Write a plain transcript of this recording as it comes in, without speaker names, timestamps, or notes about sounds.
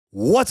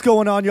What's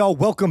going on, y'all?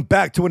 Welcome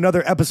back to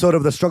another episode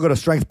of the Struggle to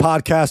Strength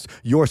podcast,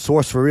 your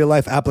source for real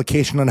life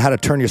application on how to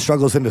turn your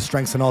struggles into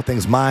strengths in all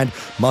things mind,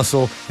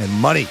 muscle, and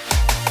money.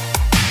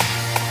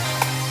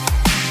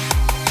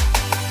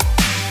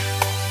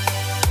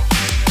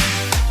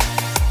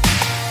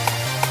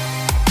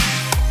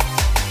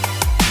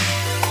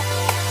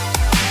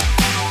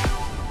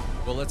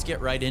 Well, let's get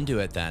right into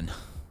it then.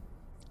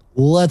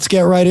 Let's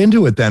get right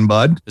into it then,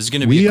 bud. This is going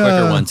to be a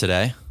quicker one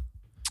today.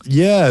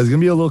 Yeah, it's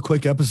gonna be a little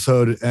quick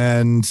episode,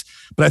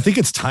 but I think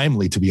it's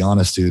timely, to be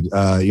honest, dude.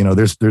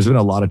 There's been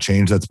a lot of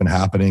change that's been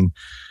happening,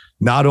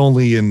 not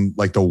only in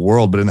like the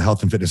world, but in the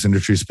health and fitness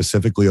industry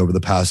specifically over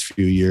the past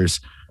few years,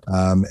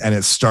 and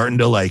it's starting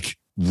to like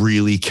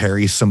really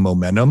carry some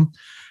momentum.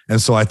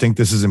 And so I think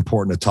this is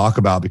important to talk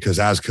about because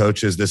as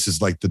coaches, this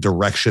is like the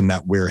direction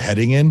that we're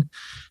heading in.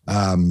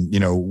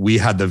 We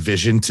had the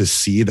vision to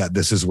see that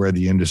this is where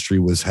the industry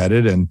was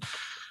headed, and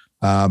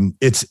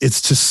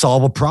it's to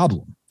solve a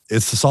problem.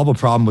 It's to solve a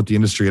problem with the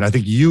industry. And I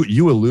think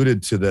you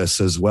alluded to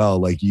this as well.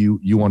 Like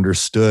you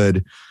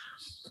understood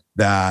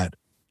that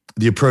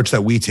the approach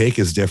that we take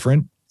is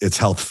different. It's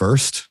health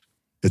first.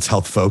 It's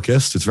health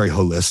focused. It's very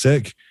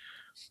holistic.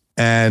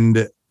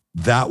 And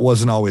that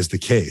wasn't always the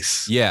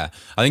case. Yeah.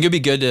 I think it'd be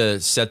good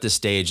to set the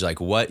stage. Like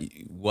how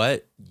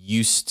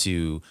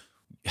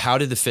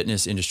did the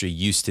fitness industry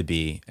used to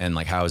be? And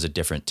like, how is it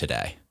different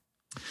today?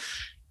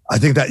 I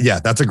think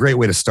that's a great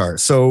way to start.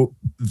 So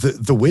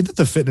the way that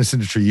the fitness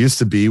industry used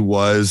to be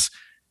was,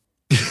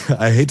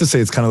 I hate to say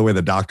it's kind of the way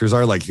the doctors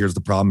are, like, here's the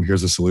problem,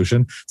 here's the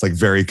solution. It's like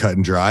very cut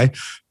and dry,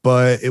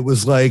 but it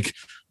was like,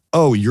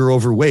 oh, you're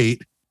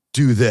overweight,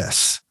 do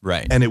this.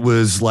 Right. And it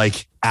was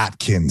like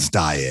Atkins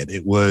diet.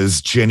 It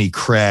was Jenny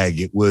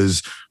Craig. It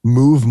was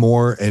move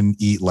more and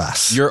eat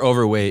less. You're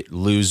overweight,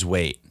 lose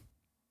weight.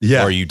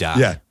 Yeah. Or you die.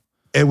 Yeah.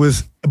 It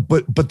was,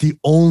 but the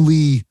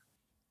only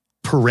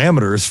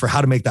parameters for how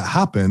to make that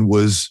happen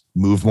was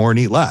move more and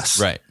eat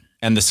less. Right.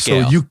 And the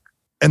scale.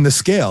 And the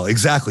scale,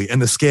 exactly.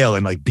 And the scale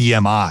and like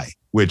BMI,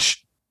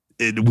 which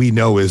we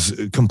know is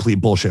a complete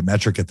bullshit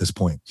metric at this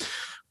point.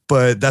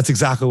 But that's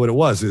exactly what it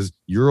was, is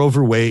you're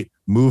overweight,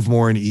 move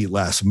more and eat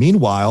less.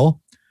 Meanwhile,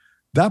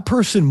 that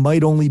person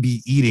might only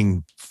be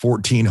eating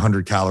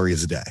 1,400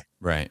 calories a day.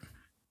 Right.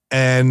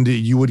 And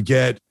you would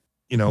get,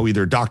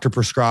 either doctor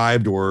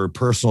prescribed or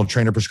personal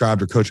trainer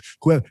prescribed or coach.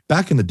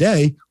 Back in the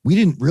day, we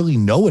didn't really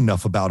know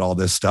enough about all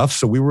this stuff.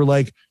 So we were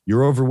like,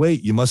 you're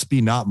overweight. You must be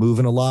not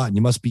moving a lot and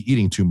you must be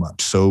eating too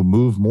much. So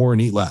move more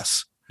and eat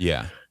less.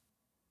 Yeah.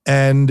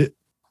 And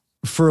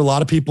for a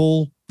lot of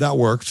people that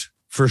worked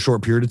for a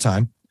short period of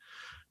time.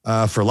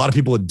 For a lot of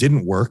people, it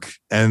didn't work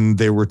and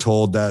they were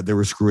told that they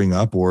were screwing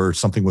up or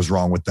something was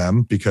wrong with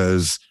them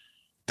because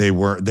they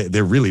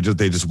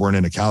just weren't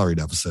in a calorie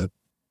deficit.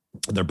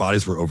 Their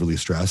bodies were overly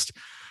stressed.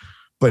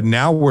 But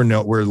now we're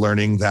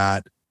learning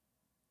that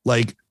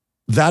like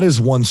that is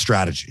one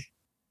strategy.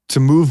 To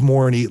move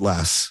more and eat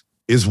less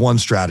is one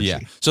strategy. Yeah.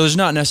 So there's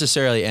not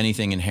necessarily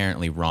anything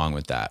inherently wrong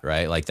with that,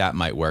 right? Like that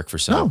might work for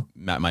some.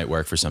 No. That might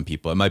work for some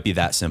people. It might be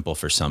that simple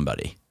for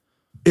somebody.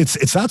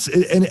 It's not,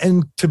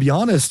 and to be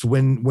honest,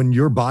 when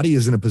your body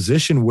is in a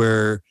position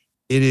where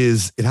it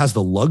has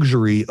the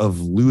luxury of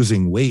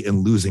losing weight and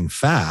losing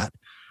fat.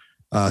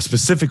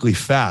 Specifically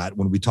fat,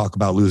 when we talk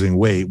about losing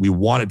weight, we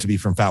want it to be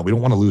from fat. We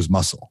don't want to lose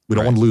muscle. We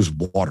don't want to lose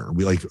water.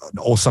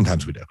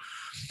 Sometimes we do.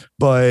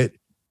 But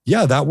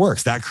yeah, that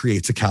works. That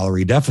creates a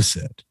calorie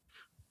deficit.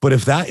 But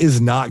if that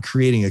is not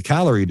creating a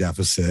calorie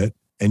deficit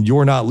and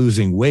you're not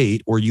losing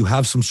weight or you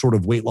have some sort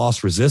of weight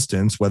loss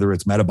resistance, whether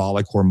it's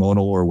metabolic,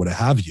 hormonal, or what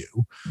have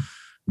you,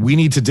 we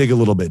need to dig a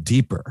little bit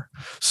deeper.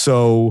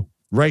 So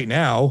right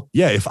now,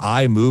 if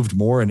I moved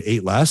more and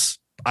ate less,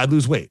 I'd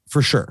lose weight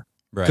for sure.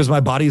 Right. Because my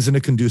body is in a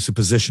conducive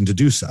position to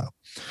do so.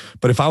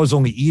 But if I was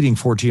only eating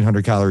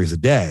 1,400 calories a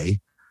day,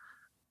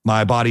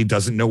 my body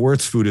doesn't know where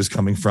its food is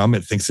coming from.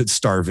 It thinks it's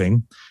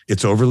starving.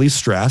 It's overly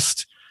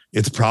stressed.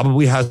 It's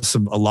probably has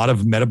a lot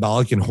of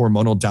metabolic and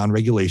hormonal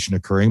downregulation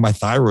occurring. My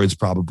thyroid's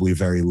probably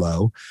very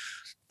low.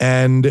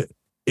 And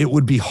it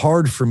would be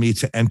hard for me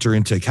to enter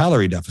into a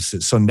calorie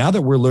deficit. So now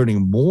that we're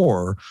learning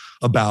more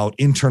about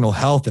internal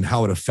health and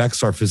how it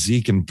affects our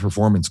physique and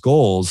performance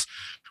goals,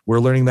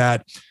 we're learning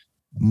that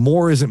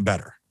more isn't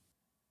better.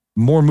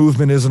 More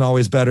movement isn't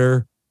always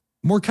better.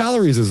 More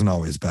calories isn't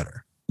always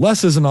better.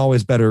 Less isn't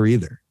always better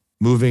either.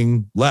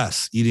 Moving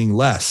less, eating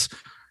less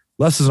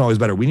isn't always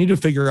better. We need to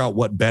figure out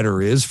what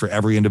better is for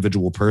every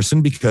individual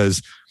person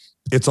because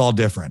it's all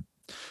different.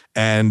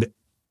 And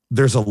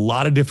there's a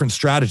lot of different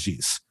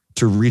strategies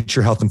to reach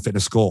your health and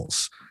fitness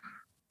goals.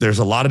 There's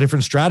a lot of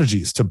different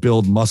strategies to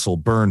build muscle,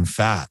 burn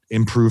fat,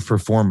 improve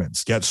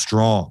performance, get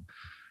strong.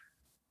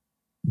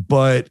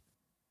 But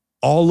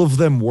all of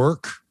them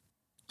work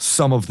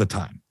some of the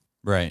time.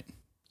 Right.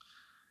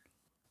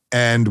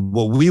 And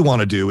what we want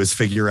to do is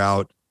figure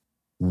out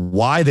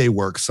why they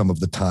work some of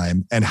the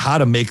time and how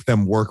to make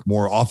them work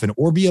more often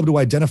or be able to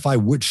identify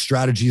which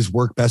strategies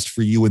work best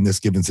for you in this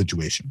given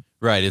situation.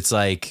 Right. It's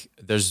like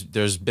there's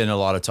been a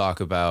lot of talk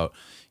about,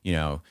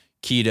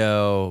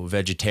 keto,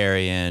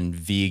 vegetarian,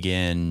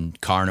 vegan,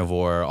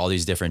 carnivore, all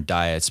these different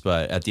diets.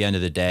 But at the end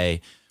of the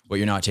day, what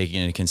you're not taking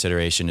into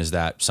consideration is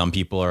that some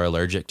people are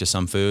allergic to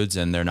some foods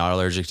and they're not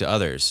allergic to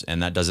others.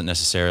 And that doesn't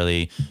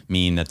necessarily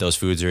mean that those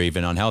foods are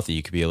even unhealthy.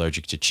 You could be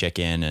allergic to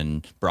chicken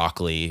and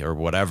broccoli or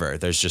whatever.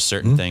 There's just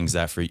certain things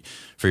that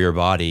for your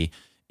body,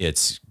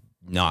 it's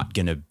not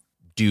going to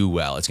do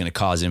well. It's going to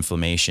cause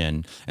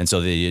inflammation. And so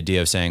the idea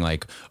of saying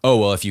like, oh,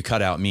 well, if you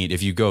cut out meat,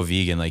 if you go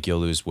vegan, like you'll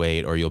lose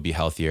weight or you'll be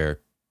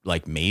healthier,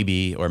 like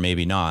maybe, or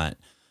maybe not.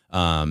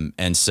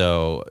 And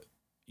so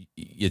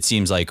it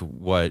seems like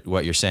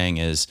what you're saying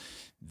is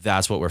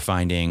that's what we're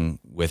finding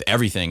with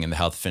everything in the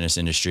health fitness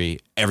industry.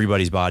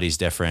 Everybody's body's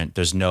different.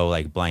 There's no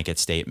like blanket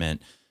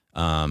statement.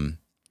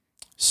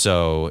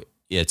 So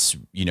it's,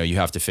 you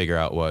have to figure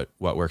out what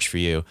works for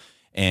you.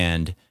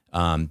 And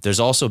there's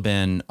also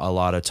been a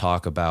lot of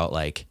talk about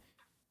like,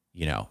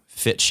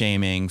 fit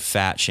shaming,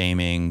 fat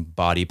shaming,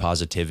 body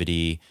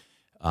positivity.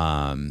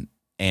 And,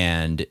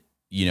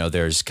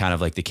 there's kind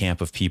of like the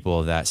camp of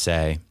people that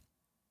say,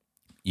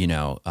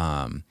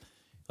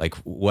 like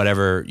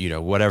whatever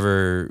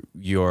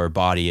your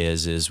body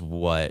is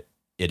what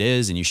it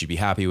is, and you should be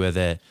happy with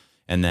it.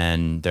 And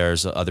then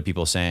there's other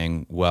people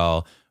saying,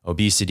 well,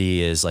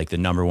 obesity is like the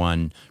number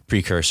one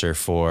precursor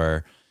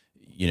for,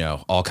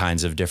 all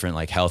kinds of different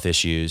like health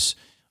issues.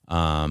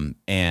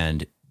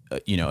 And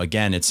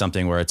again, it's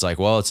something where it's like,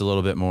 well, it's a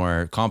little bit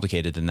more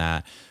complicated than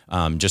that.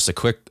 Just a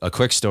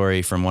quick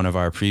story from one of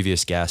our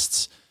previous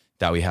guests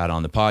that we had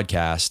on the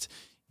podcast,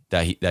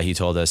 that he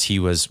told us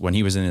when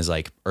he was in his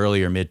like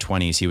earlier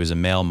mid-20s, he was a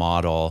male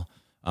model,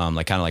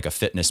 like kind of like a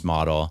fitness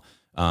model,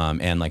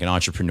 and like an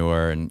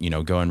entrepreneur and,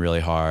 going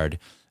really hard.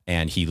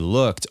 And he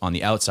looked on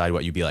the outside,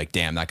 what you'd be like,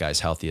 damn, that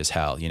guy's healthy as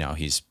hell.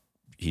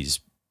 He's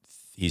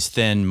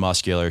thin,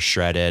 muscular,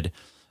 shredded.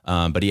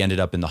 But he ended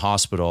up in the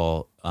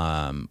hospital,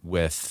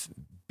 with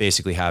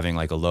basically having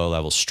like a low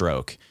level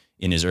stroke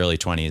in his early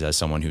 20s as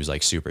someone who's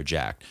like super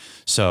jacked.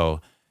 So,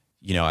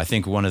 I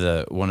think one of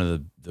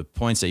the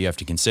points that you have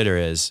to consider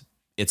is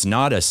it's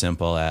not as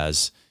simple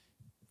as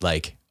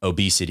like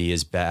obesity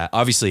is bad.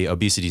 Obviously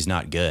obesity is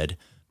not good,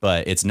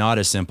 but it's not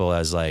as simple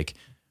as like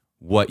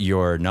what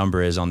your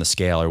number is on the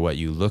scale or what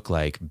you look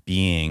like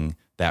being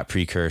that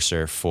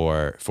precursor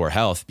for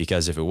health.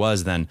 Because if it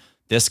was, then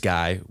this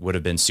guy would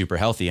have been super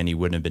healthy and he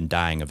wouldn't have been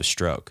dying of a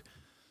stroke.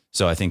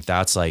 So I think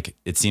that's like,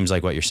 it seems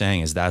like what you're saying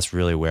is that's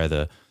really where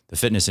the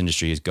fitness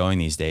industry is going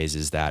these days,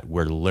 is that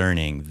we're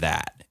learning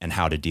that and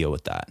how to deal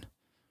with that.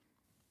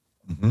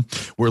 Mm-hmm.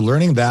 We're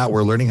learning that.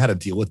 We're learning how to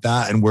deal with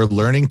that. And we're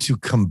learning to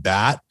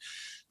combat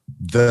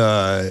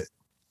the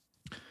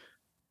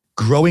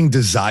growing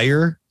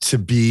desire to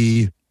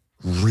be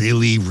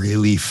really,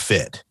 really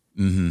fit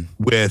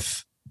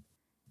with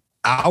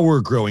our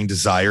growing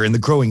desire and the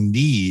growing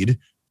need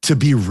to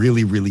be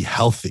really, really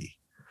healthy.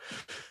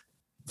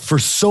 For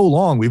so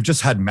long, we've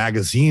just had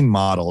magazine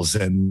models,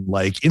 and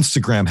like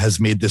Instagram has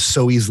made this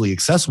so easily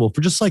accessible for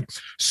just like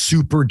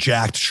super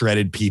jacked,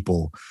 shredded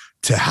people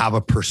to have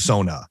a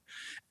persona.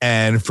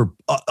 And for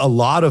a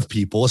lot of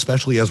people,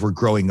 especially as we're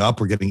growing up,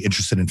 we're getting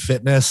interested in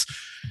fitness,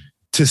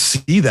 to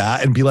see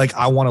that and be like,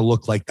 I want to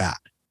look like that.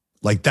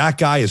 Like that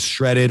guy is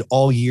shredded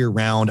all year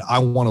round. I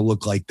want to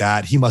look like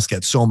that. He must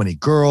get so many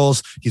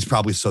girls. He's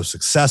probably so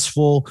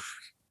successful.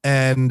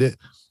 And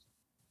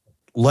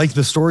like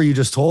the story you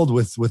just told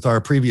with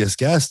our previous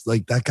guest,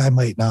 like that guy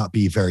might not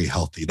be very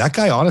healthy. That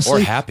guy,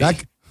 honestly,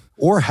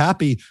 or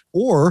happy,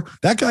 or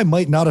that guy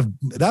might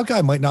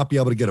not be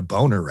able to get a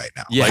boner right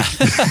now. Yeah.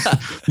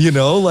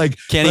 Like,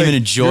 can't even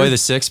enjoy the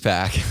six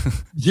pack.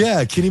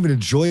 Yeah. Can't even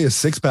enjoy a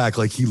six pack.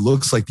 Like he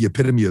looks like the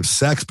epitome of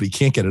sex, but he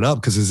can't get it up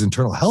because his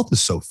internal health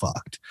is so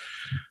fucked.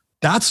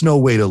 That's no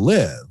way to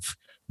live.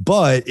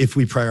 But if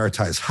we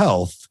prioritize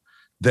health,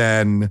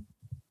 then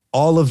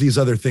all of these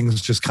other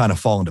things just kind of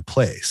fall into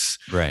place.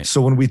 Right.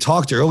 So when we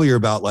talked earlier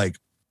about like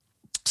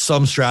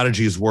some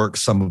strategies work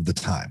some of the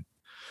time,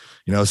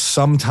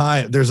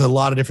 sometimes there's a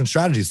lot of different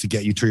strategies to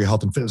get you to your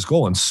health and fitness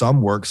goal, and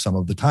some work some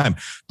of the time.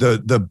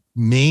 The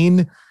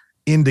main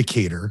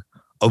indicator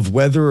of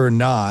whether or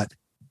not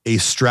a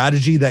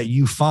strategy that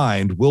you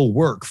find will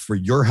work for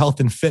your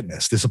health and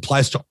fitness, this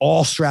applies to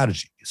all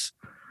strategies.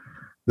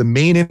 The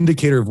main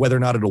indicator of whether or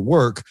not it'll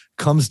work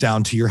comes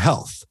down to your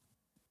health.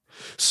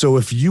 So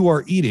if you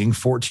are eating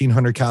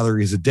 1,400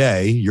 calories a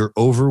day, you're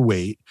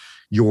overweight,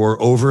 you're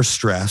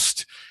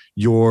overstressed,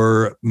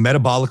 you're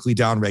metabolically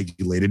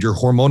downregulated, you're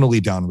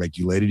hormonally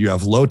downregulated, you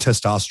have low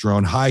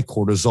testosterone, high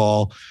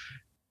cortisol,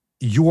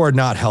 you are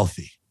not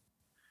healthy.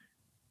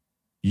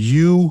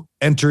 You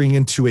entering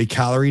into a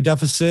calorie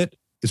deficit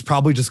is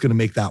probably just going to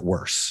make that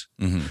worse.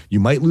 Mm-hmm.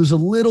 You might lose a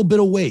little bit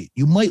of weight.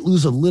 You might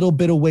lose a little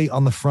bit of weight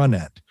on the front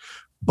end,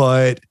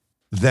 but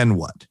then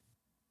what?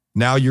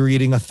 Now you're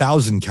eating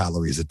 1,000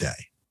 calories a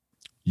day.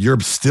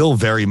 You're still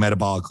very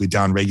metabolically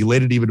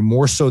downregulated, even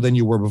more so than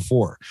you were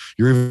before.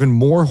 You're even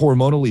more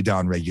hormonally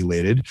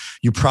downregulated.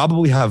 You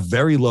probably have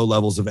very low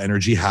levels of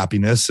energy,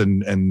 happiness,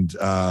 and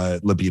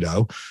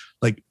libido.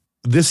 Like,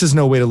 this is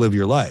no way to live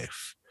your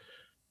life.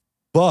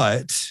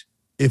 But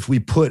if we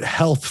put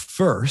health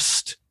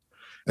first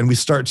and we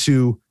start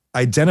to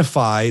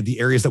identify the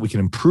areas that we can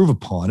improve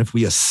upon, if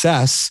we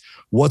assess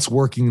what's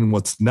working and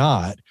what's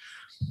not,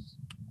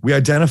 we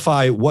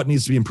identify what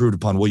needs to be improved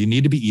upon. Well, you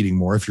need to be eating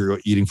more if you're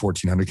eating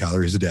 1,400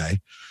 calories a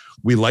day.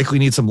 We likely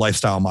need some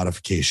lifestyle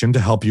modification to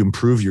help you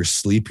improve your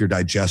sleep, your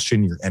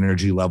digestion, your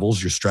energy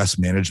levels, your stress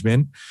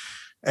management.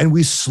 And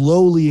we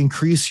slowly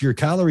increase your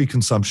calorie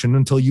consumption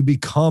until you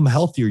become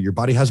healthier. Your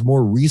body has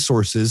more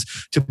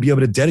resources to be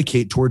able to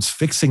dedicate towards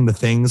fixing the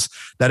things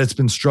that it's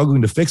been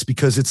struggling to fix,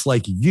 because it's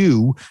like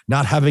you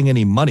not having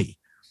any money.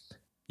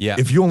 Yeah.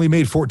 If you only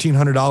made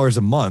 $1,400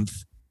 a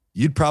month,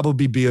 you'd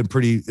probably be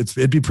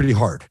it'd be pretty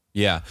hard.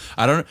 Yeah.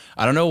 I don't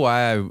know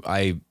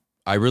why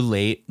I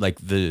relate, like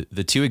the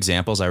two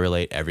examples I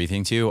relate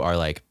everything to are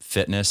like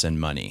fitness and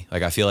money.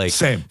 Like I feel like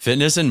Same.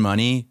 Fitness and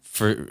money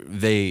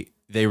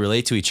they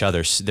relate to each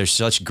other. They're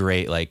such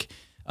great, like,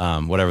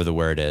 whatever the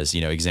word is,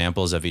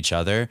 examples of each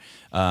other.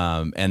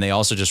 And they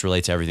also just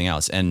relate to everything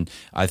else. And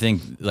I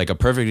think like a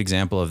perfect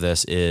example of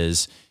this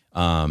is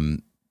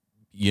like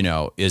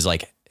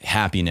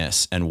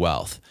happiness and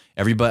wealth.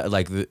 Everybody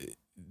like,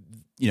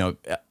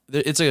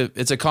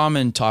 it's a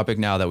common topic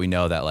now that we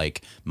know that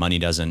like money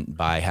doesn't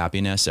buy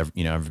happiness.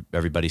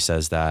 Everybody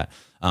says that.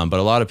 But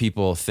a lot of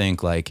people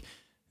think like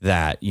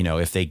that,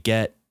 if they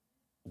get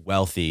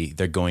wealthy,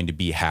 they're going to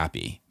be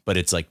happy, but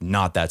it's like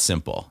not that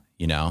simple,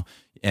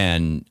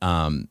 and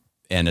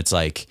it's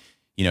like,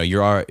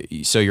 you're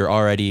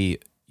already,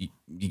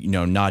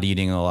 not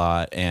eating a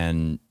lot.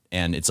 And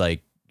it's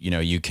like,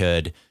 you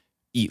could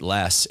eat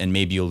less and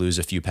maybe you'll lose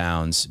a few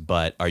pounds,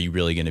 but are you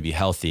really going to be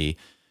healthy?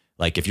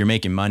 Like if you're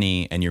making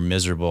money and you're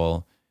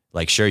miserable,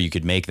 like, sure, you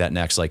could make that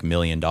next like $1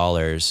 million,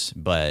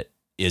 but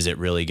is it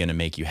really going to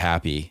make you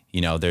happy?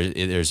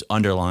 There's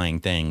underlying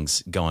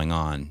things going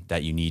on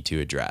that you need to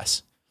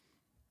address.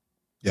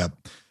 Yep.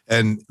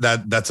 And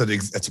that's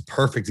a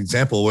perfect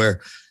example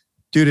where,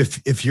 dude,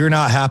 if you're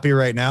not happy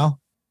right now,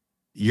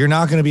 you're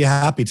not going to be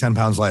happy 10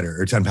 pounds lighter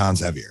or 10 pounds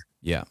heavier.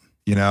 Yeah.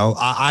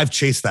 I've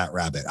chased that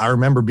rabbit. I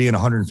remember being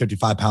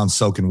 155 pounds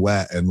soaking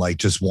wet and like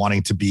just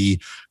wanting to be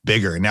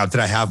bigger. Now, did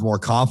I have more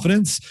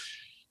confidence?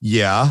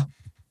 Yeah.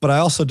 But I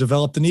also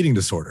developed an eating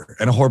disorder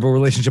and a horrible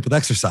relationship with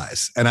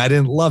exercise, and I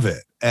didn't love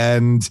it.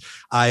 And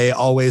I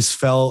always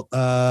felt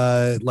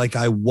like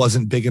I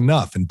wasn't big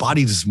enough, and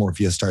body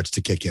dysmorphia starts to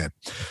kick in.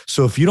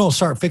 So if you don't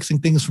start fixing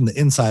things from the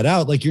inside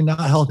out, like you're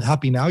not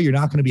happy now, you're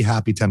not going to be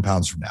happy 10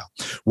 pounds from now.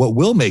 What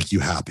will make you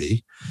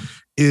happy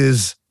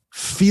is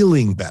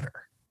feeling better,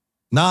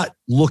 not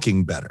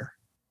looking better.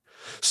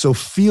 So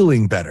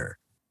feeling better.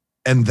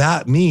 And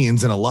that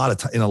means in a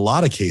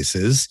lot of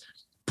cases,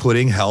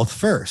 putting health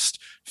first.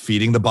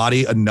 Feeding the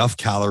body enough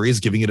calories,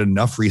 giving it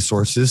enough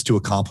resources to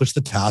accomplish the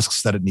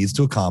tasks that it needs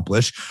to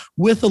accomplish,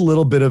 with a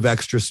little bit of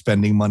extra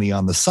spending money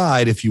on the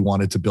side if you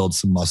wanted to build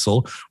some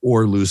muscle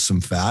or lose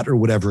some fat or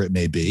whatever it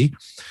may be.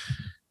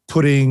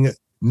 Putting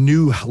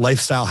new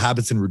lifestyle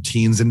habits and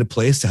routines into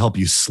place to help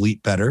you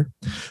sleep better.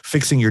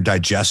 Fixing your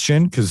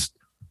digestion, because,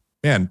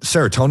 man,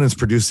 serotonin is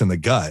produced in the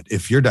gut.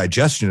 If your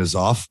digestion is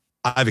off,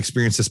 I've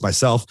experienced this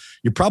myself,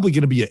 you're probably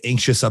going to be an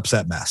anxious,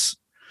 upset mess.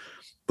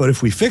 But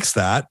if we fix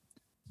that,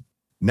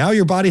 now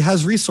your body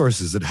has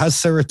resources. It has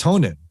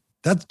serotonin.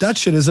 That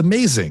shit is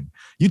amazing.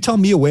 You tell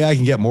me a way I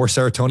can get more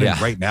serotonin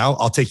right now,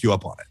 I'll take you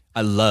up on it.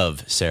 I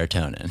love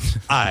serotonin.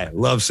 I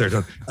love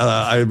serotonin.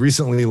 I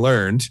recently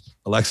learned,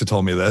 Alexa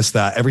told me this,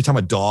 that every time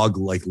a dog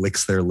like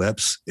licks their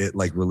lips, it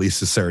like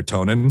releases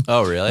serotonin.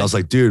 Oh, really? I was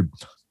like, dude,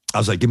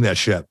 give me that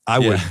shit.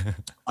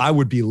 I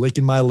would be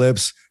licking my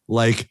lips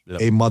like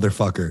a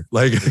motherfucker.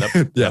 Like,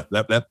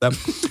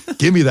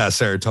 give me that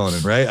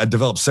serotonin, right? I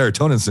developed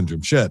serotonin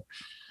syndrome, shit.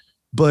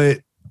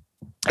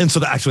 And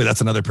so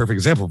that's another perfect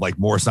example of like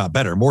more is not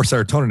better. More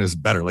serotonin is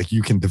better. Like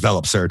you can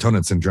develop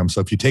serotonin syndrome. So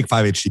if you take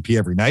 5-HTP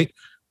every night,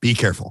 be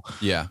careful.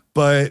 Yeah.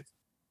 But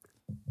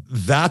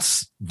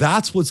that's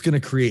what's going to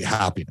create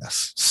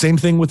happiness. Same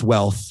thing with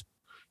wealth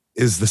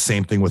is the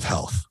same thing with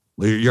health.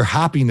 Your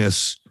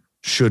happiness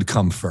should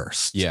come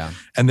first. Yeah.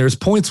 And there's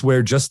points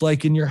where, just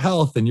like in your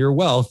health and your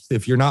wealth,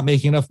 if you're not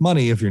making enough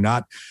money, if you're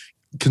not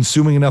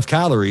consuming enough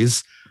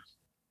calories,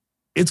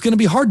 it's going to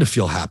be hard to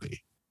feel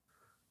happy.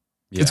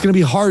 Yeah. It's going to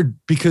be hard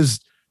because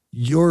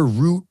your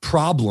root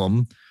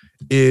problem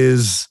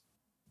is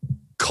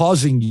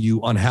causing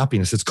you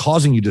unhappiness. It's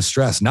causing you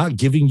distress. Not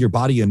giving your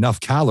body enough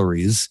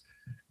calories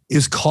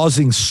is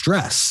causing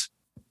stress.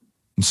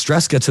 And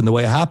stress gets in the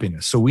way of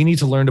happiness. So we need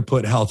to learn to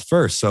put health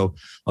first. So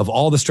of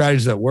all the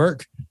strategies that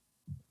work,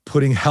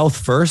 putting health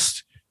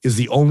first is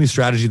the only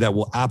strategy that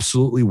will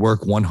absolutely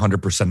work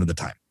 100% of the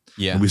time.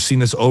 Yeah. And we've seen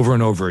this over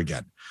and over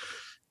again.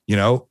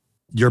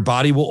 Your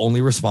body will only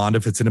respond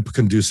if it's in a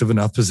conducive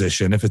enough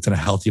position, if it's in a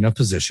healthy enough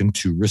position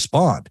to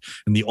respond.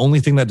 And the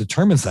only thing that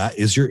determines that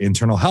is your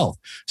internal health.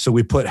 So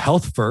we put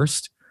health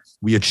first,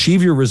 we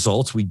achieve your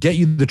results, we get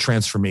you the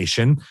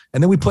transformation,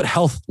 and then we put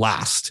health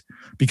last.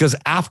 Because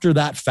after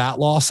that fat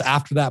loss,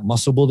 after that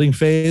muscle building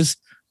phase,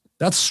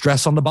 that's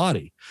stress on the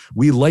body.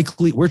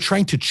 We're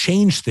trying to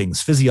change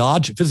things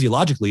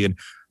physiologically. And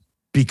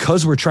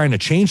because we're trying to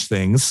change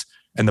things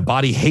and the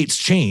body hates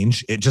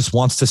change, it just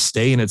wants to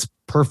stay in its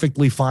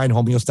perfectly fine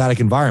homeostatic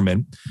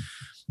environment.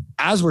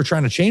 As we're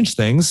trying to change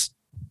things,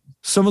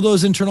 some of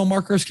those internal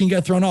markers can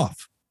get thrown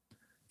off.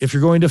 If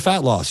you're going to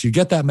fat loss, you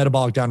get that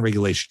metabolic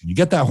downregulation, you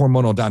get that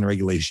hormonal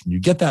downregulation, you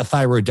get that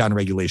thyroid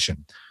downregulation.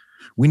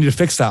 We need to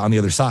fix that on the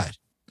other side.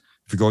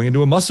 If you're going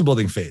into a muscle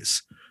building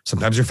phase,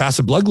 sometimes your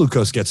fasted blood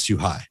glucose gets too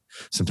high.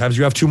 Sometimes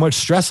you have too much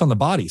stress on the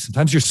body.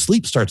 Sometimes your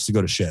sleep starts to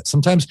go to shit.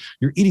 Sometimes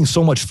you're eating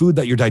so much food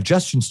that your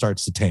digestion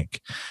starts to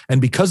tank.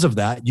 And because of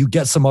that, you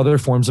get some other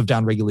forms of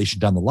downregulation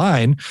down the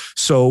line.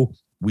 So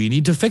we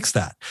need to fix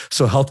that.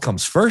 So health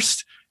comes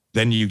first,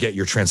 then you get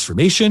your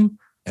transformation,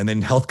 and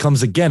then health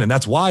comes again. And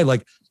that's why,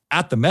 like,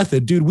 at the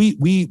method, dude,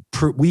 we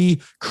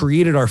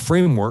created our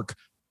framework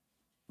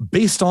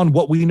based on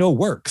what we know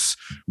works.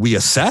 We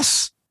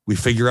assess, we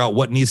figure out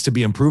what needs to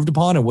be improved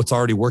upon and what's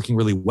already working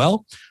really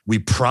well. We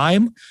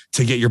prime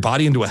to get your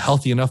body into a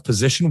healthy enough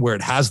position where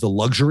it has the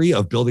luxury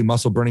of building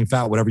muscle, burning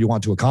fat, whatever you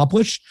want to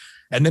accomplish.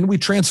 And then we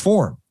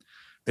transform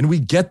and we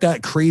get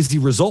that crazy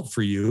result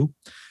for you.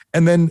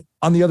 And then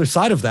on the other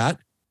side of that,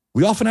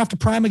 we often have to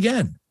prime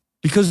again,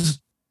 because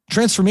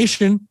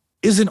transformation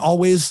isn't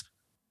always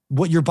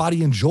what your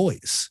body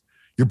enjoys.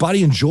 Your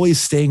body enjoys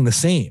staying the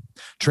same.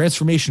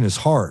 Transformation is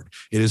hard.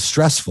 It is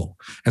stressful.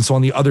 And so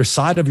on the other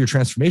side of your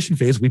transformation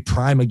phase, we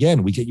prime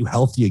again. We get you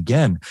healthy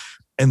again.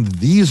 And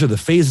these are the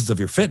phases of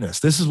your fitness.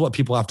 This is what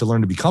people have to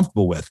learn to be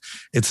comfortable with.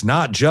 It's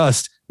not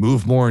just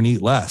move more and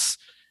eat less.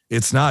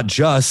 It's not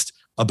just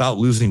about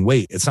losing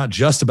weight. It's not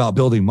just about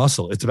building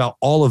muscle. It's about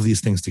all of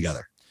these things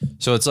together.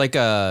 So it's like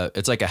a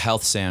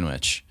health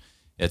sandwich.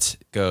 It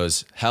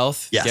goes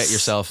health, yes. Get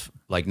yourself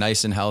like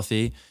nice and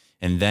healthy.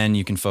 And then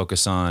you can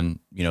focus on,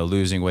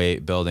 losing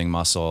weight, building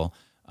muscle.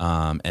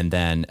 And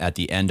then at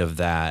the end of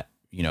that,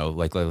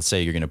 like let's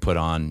say you're going to put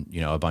on,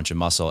 a bunch of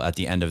muscle. At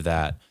the end of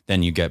that,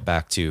 then you get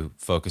back to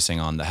focusing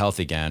on the health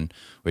again,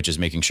 which is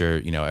making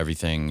sure,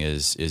 everything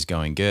is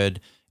going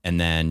good. And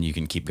then you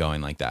can keep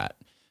going like that.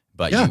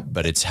 But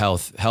but it's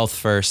health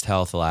first,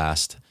 health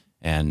last,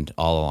 and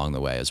all along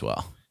the way as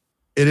well.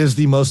 It is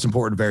the most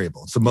important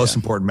variable. It's the most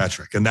important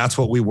metric. And that's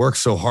what we work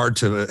so hard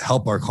to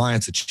help our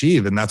clients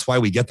achieve. And that's why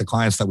we get the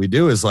clients that we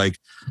do is like,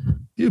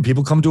 dude,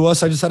 people come to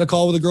us. I just had a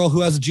call with a girl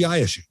who has a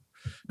GI issue.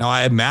 Now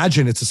I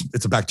imagine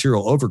it's a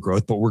bacterial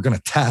overgrowth, but we're going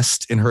to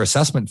test in her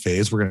assessment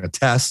phase. We're going to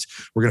test,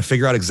 we're going to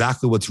figure out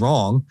exactly what's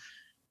wrong,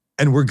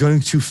 and we're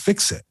going to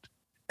fix it.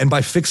 And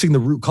by fixing the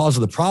root cause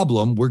of the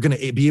problem, we're going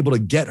to be able to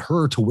get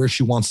her to where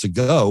she wants to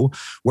go.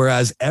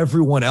 Whereas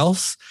everyone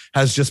else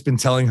has just been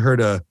telling her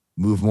to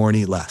move more and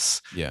eat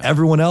less. Yeah.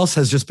 Everyone else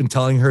has just been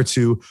telling her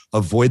to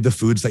avoid the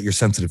foods that you're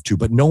sensitive to,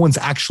 but no one's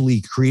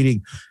actually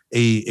creating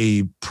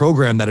a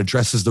program that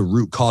addresses the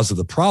root cause of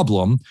the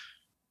problem,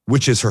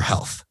 which is her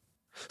health.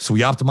 So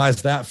we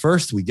optimize that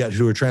first. We get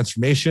to a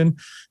transformation.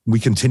 We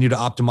continue to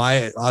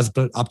optimize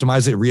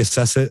it,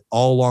 reassess it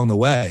all along the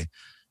way.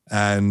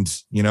 And,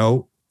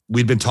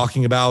 we've been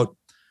talking about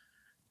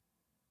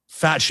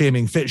fat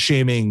shaming, fit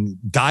shaming,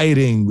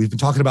 dieting. We've been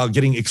talking about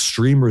getting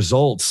extreme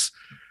results.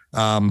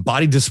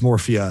 Body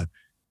dysmorphia.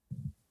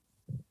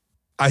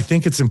 I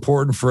think it's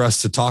important for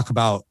us to talk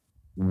about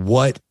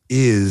what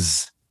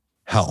is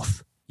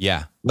health.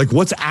 Yeah. Like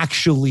what's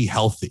actually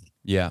healthy.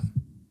 Yeah.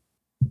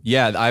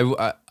 Yeah.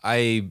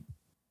 I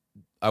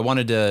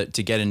wanted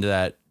to get into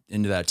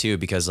that too,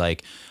 because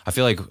like, I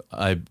feel like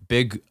a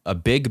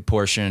big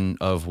portion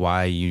of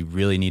why you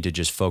really need to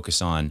just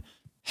focus on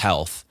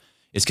health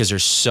is because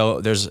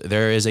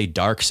there is a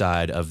dark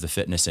side of the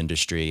fitness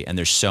industry, and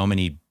there's so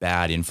many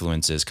bad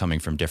influences coming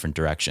from different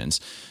directions.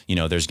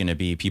 There's going to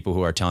be people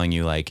who are telling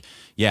you like,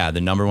 yeah,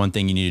 the number one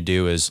thing you need to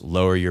do is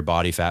lower your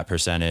body fat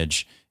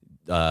percentage,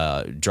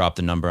 drop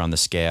the number on the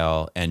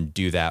scale, and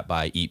do that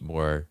by eat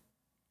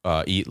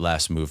eat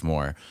less, move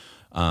more.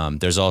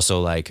 There's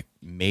also like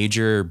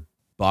major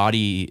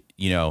body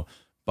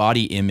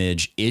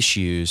image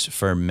issues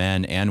for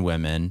men and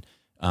women,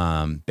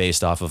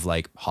 based off of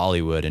like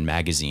Hollywood and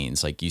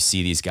magazines. Like you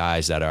see these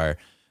guys that are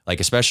like,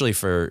 especially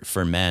for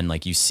men,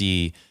 like you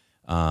see,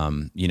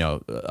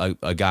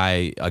 a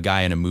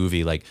guy in a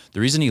movie, like the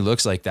reason he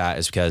looks like that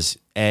is because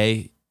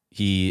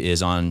he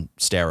is on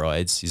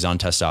steroids. He's on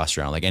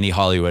testosterone. Like any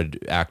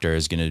Hollywood actor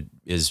is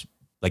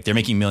like, they're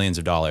making millions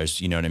of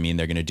dollars. You know what I mean?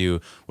 They're going to do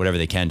whatever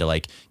they can to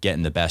like get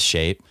in the best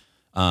shape.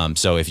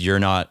 So if you're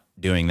not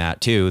doing that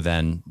too,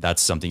 then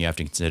that's something you have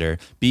to consider.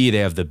 B, they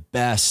have the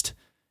best,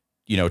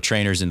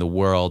 trainers in the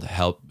world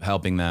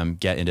helping them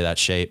get into that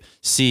shape.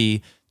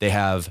 C, they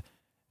have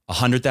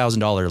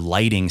 $100,000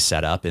 lighting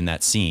set up in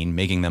that scene,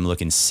 making them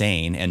look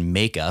insane, and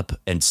makeup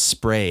and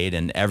sprayed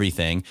and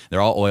everything.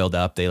 They're all oiled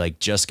up. They like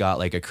just got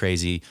like a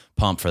crazy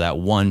pump for that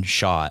one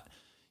shot.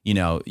 You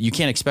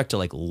can't expect to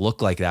like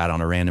look like that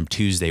on a random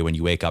Tuesday when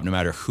you wake up, no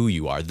matter who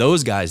you are.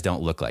 Those guys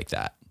don't look like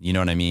that. You know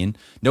what I mean?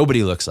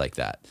 Nobody looks like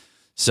that.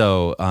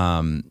 So,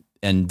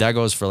 and that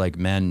goes for like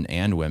men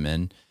and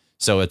women.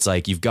 So it's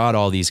like, you've got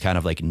all these kind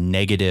of like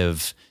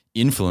negative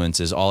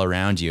influences all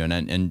around you.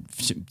 And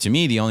to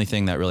me, the only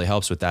thing that really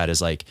helps with that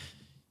is like,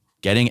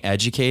 getting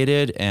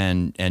educated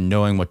and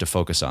knowing what to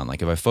focus on.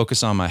 Like if I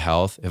focus on my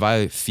health, if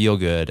I feel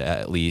good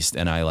at least,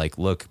 and I like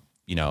look,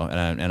 you know,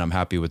 and I'm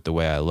happy with the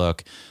way I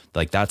look,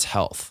 like that's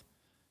health.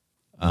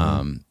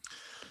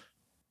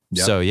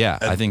 Yep. So yeah,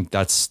 I think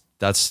that's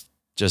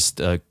just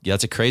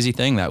that's a crazy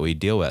thing that we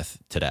deal with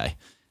today.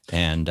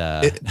 And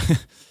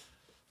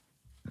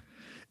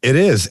it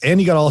is.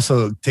 And you got to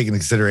also take into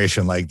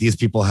consideration, like these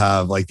people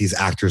have like these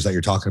actors that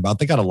you're talking about,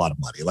 they got a lot of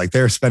money. Like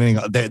they're spending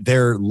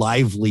their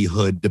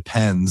livelihood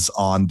depends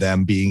on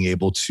them being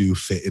able to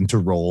fit into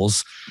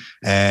roles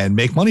and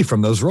make money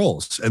from those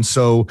roles. And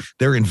so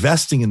they're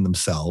investing in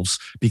themselves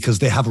because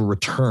they have a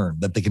return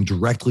that they can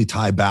directly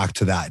tie back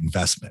to that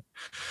investment.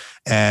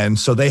 And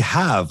so they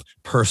have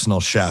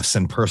personal chefs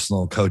and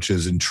personal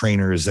coaches and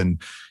trainers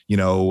and, you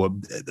know,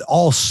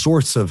 all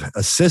sorts of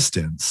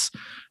assistants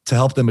to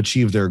help them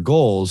achieve their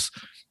goals.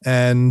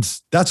 And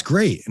that's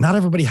great. Not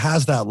everybody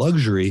has that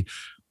luxury.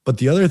 But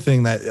the other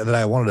thing that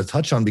I wanted to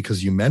touch on,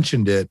 because you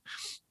mentioned it,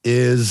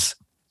 is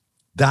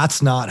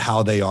that's not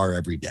how they are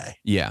every day.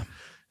 Yeah.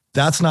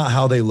 That's not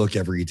how they look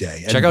every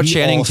day. Check out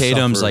Channing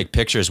Tatum's like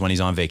pictures when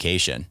he's on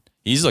vacation.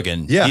 He's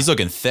looking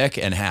thick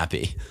and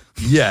happy.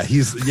 Yeah,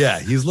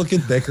 he's looking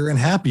thicker and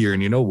happier.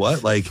 And you know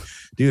what? Like,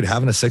 dude,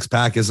 having a six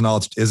pack isn't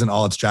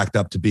all it's jacked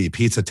up to be.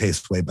 Pizza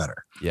tastes way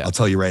better. Yeah, I'll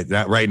tell you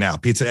right now,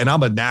 pizza. And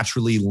I'm a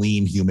naturally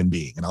lean human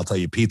being, and I'll tell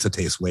you, pizza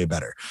tastes way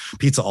better.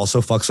 Pizza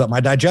also fucks up my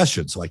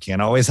digestion, so I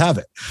can't always have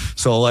it.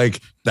 So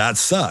like that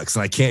sucks,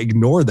 and I can't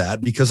ignore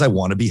that because I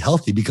want to be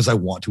healthy, because I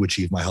want to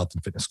achieve my health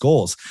and fitness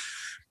goals.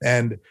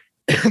 And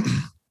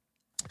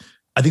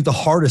I think the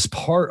hardest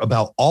part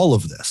about all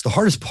of this, the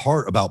hardest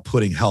part about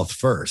putting health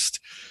first,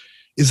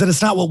 is that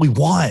it's not what we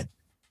want.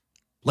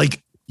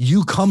 Like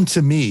you come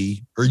to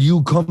me or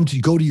you go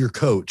to your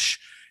coach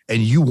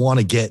and you want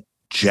to get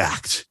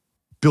jacked,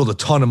 build a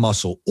ton of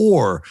muscle,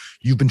 or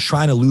you've been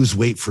trying to lose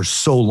weight for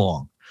so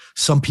long.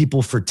 Some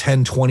people for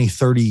 10, 20,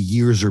 30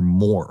 years or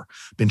more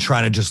been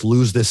trying to just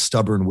lose this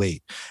stubborn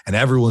weight. And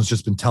everyone's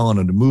just been telling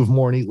them to move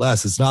more and eat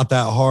less. It's not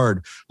that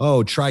hard.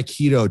 Oh, try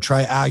keto,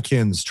 try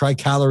Atkins, try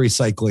calorie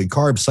cycling,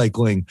 carb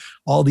cycling,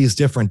 all these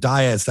different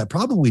diets that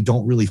probably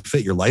don't really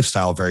fit your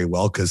lifestyle very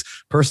well. Because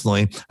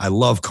personally, I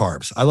love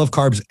carbs. I love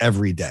carbs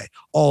every day,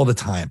 all the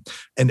time.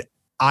 And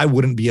I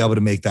wouldn't be able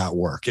to make that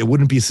work. It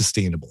wouldn't be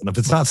sustainable. And if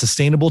it's not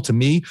sustainable to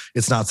me,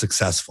 it's not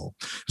successful.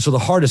 So the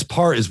hardest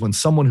part is when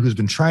someone who's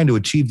been trying to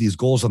achieve these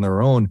goals on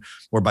their own,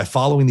 or by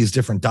following these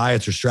different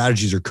diets or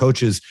strategies or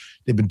coaches,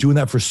 they've been doing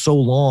that for so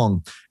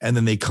long. And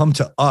then they come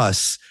to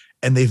us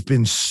and they've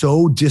been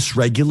so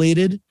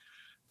dysregulated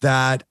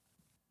that,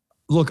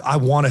 look, I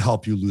want to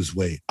help you lose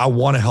weight. I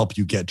want to help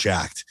you get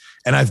jacked.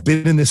 And I've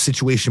been in this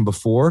situation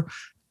before.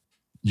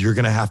 You're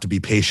going to have to be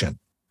patient,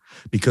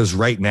 because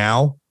right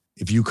now,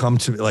 if you come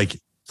to like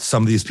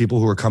some of these people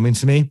who are coming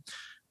to me,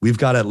 we've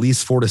got at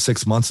least 4 to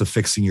 6 months of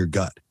fixing your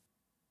gut.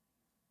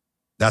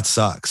 That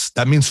sucks.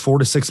 That means 4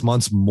 to 6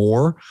 months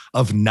more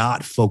of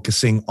not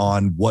focusing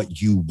on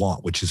what you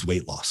want, which is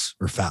weight loss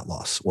or fat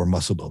loss or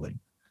muscle building.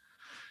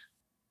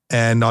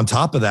 And on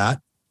top of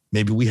that,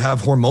 maybe we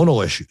have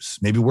hormonal issues.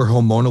 Maybe we're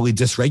hormonally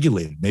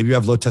dysregulated. Maybe you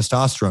have low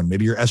testosterone.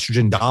 Maybe you're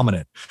estrogen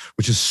dominant,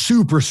 which is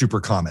super,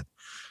 super common.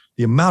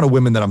 The amount of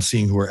women that I'm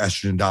seeing who are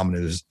estrogen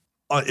dominant is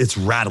it's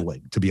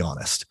rattling, to be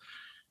honest.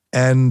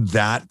 And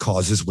that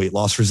causes weight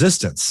loss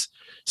resistance.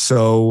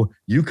 So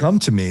you come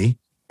to me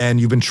and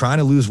you've been trying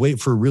to lose weight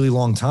for a really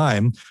long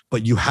time,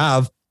 but you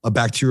have a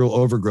bacterial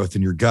overgrowth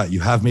in your gut. You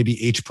have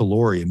maybe H.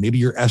 pylori, and maybe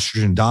you're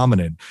estrogen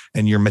dominant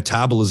and your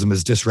metabolism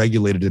is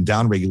dysregulated and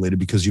downregulated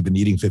because you've been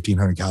eating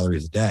 1,500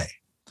 calories a day.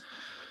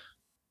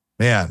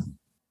 Man,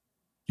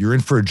 you're in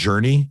for a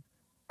journey,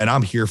 and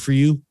I'm here for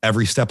you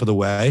every step of the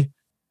way.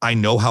 I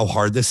know how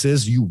hard this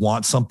is. You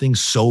want something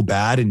so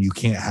bad and you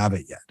can't have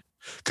it yet.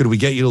 Could we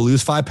get you to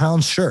lose 5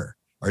 pounds? Sure.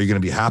 Are you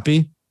going to be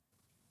happy?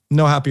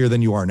 No happier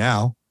than you are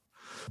now.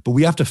 But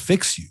we have to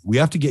fix you. We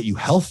have to get you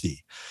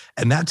healthy.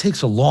 And that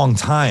takes a long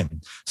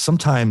time.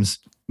 Sometimes,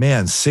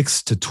 man,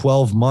 6 to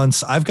 12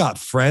 months. I've got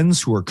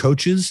friends who are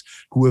coaches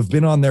who have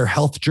been on their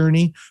health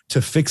journey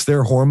to fix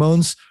their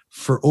hormones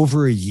for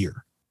over a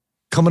year,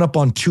 coming up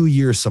on 2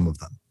 years, some of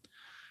them.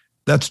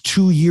 That's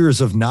 2 years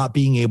of not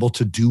being able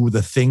to do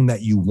the thing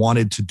that you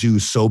wanted to do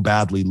so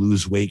badly,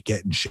 lose weight,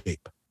 get in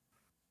shape.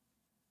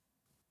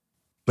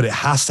 But it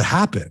has to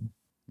happen.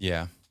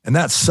 Yeah. And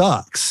that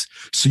sucks.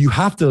 So you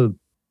have to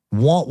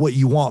want what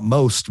you want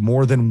most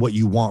more than what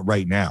you want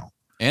right now.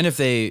 And if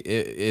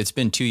it's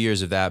been 2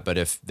 years of that, but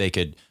if they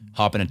could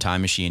hop in a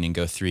time machine and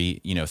go 3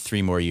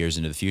 more years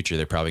into the future,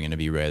 they're probably going to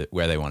be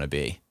where they want to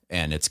be.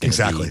 And it's going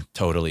to be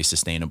totally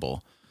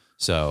sustainable.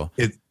 So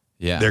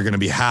yeah, they're going to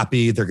be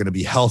happy. They're going to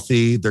be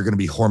healthy. They're going to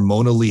be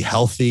hormonally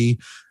healthy.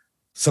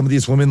 Some of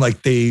these women,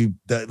 like they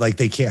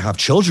can't have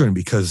children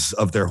because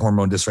of their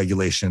hormone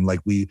dysregulation.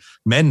 Like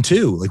men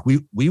too, like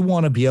we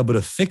want to be able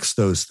to fix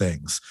those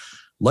things.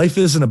 Life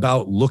isn't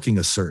about looking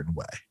a certain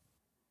way.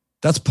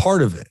 That's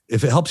part of it.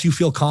 If it helps you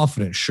feel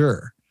confident,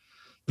 sure.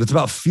 But it's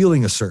about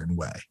feeling a certain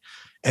way.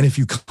 And if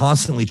you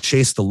constantly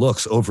chase the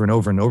looks over and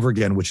over and over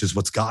again, which is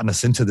what's gotten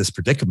us into this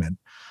predicament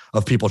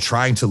of people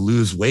trying to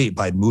lose weight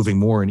by moving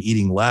more and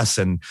eating less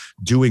and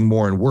doing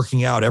more and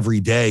working out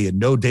every day and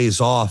no days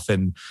off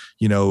and,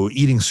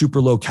 eating super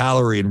low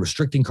calorie and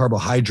restricting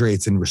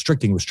carbohydrates and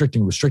restricting.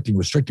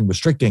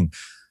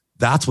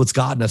 That's what's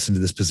gotten us into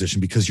this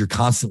position, because you're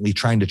constantly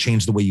trying to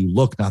change the way you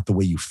look, not the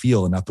way you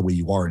feel and not the way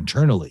you are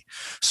internally.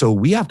 So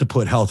we have to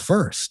put health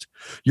first.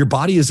 Your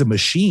body is a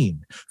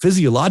machine.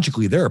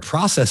 Physiologically, there are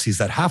processes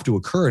that have to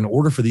occur in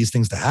order for these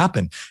things to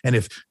happen. And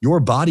if your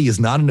body is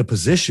not in a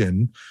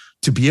position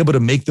to be able to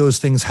make those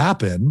things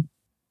happen,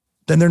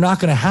 then they're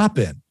not going to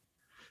happen.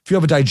 If you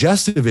have a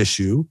digestive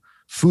issue,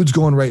 food's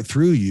going right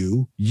through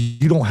you,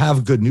 you don't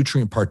have good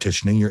nutrient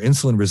partitioning, you're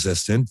insulin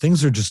resistant,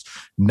 things are just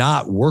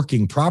not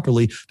working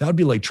properly. That would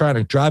be like trying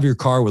to drive your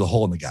car with a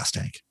hole in the gas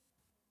tank.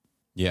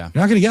 Yeah.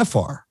 You're not going to get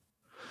far.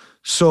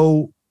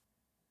 So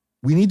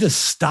we need to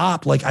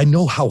stop. Like, I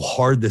know how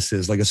hard this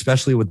is, like,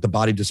 especially with the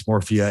body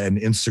dysmorphia and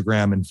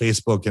Instagram and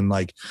Facebook and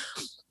like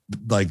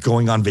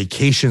going on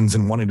vacations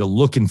and wanting to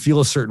look and feel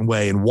a certain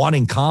way and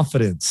wanting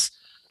confidence.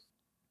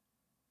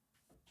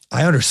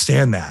 I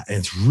understand that. And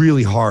it's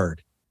really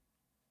hard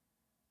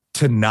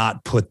to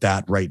not put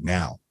that right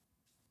now,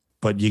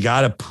 but you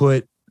got to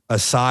put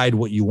aside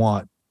what you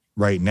want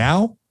right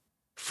now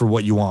for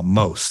what you want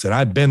most. And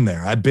I've been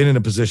there. I've been in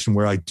a position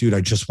where like, dude, I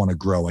just want to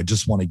grow. I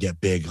just want to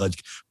get big.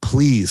 Like,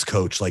 please,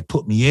 coach, like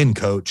put me in,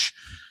 coach.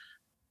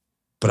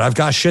 But I've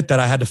got shit that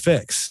I had to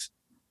fix.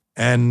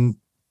 And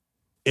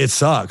it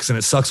sucks. And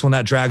it sucks when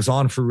that drags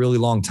on for a really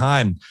long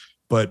time.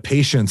 But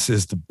patience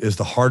is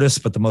the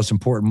hardest, but the most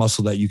important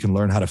muscle that you can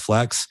learn how to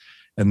flex.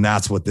 And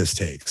that's what this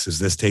takes,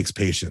 this takes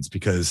patience.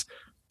 Because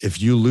if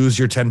you lose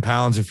your 10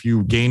 pounds, if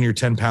you gain your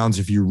 10 pounds,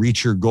 if you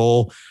reach your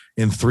goal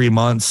in 3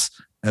 months,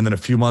 and then a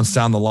few months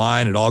down the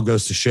line, it all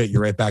goes to shit,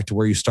 you're right back to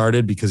where you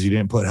started because you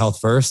didn't put health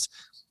first.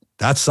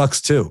 That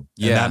sucks too.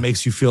 Yeah. And that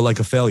makes you feel like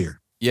a failure.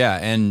 Yeah.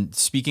 And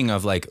speaking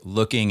of like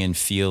looking and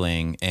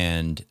feeling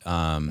and,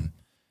 a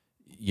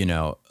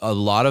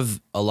lot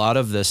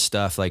of this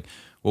stuff, like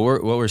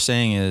what we're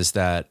saying is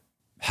that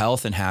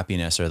health and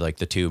happiness are like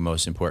the two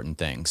most important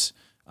things.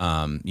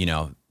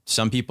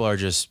 Some people are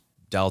just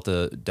dealt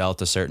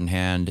a certain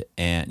hand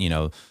and,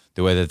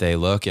 the way that they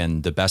look,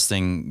 and the best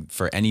thing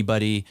for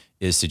anybody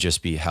is to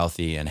just be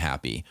healthy and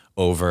happy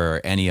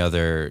over any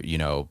other,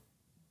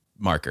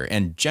 marker.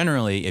 And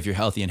generally, if you're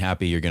healthy and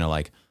happy, you're going to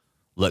like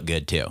look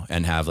good too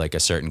and have like a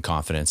certain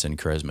confidence and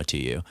charisma to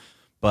you.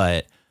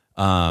 But,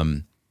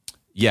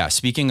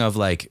 speaking of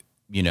like,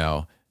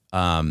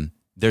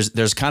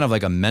 there's kind of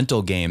like a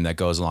mental game that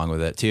goes along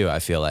with it too, I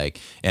feel like.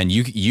 And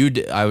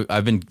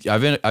I've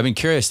been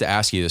curious to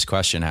ask you this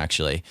question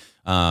actually.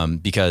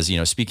 Because,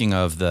 speaking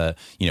of the,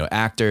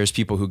 actors,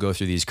 people who go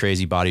through these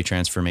crazy body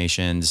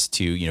transformations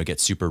to, get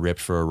super ripped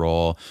for a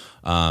role.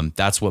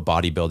 That's what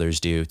bodybuilders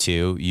do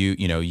too.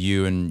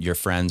 You and your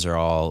friends are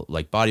all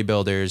like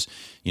bodybuilders,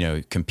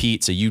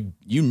 compete. So you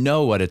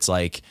know what it's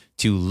like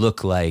to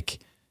look like,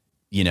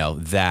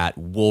 that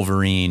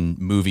Wolverine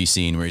movie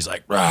scene where he's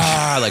like,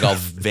 rah, like all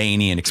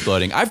veiny and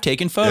exploding. I've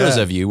taken photos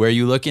of you where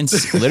you look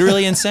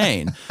literally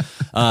insane,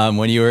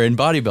 when you were in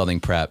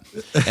bodybuilding prep.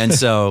 And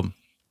so,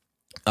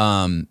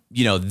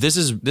 this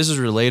is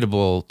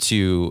relatable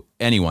to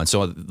anyone.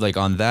 So like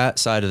on that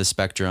side of the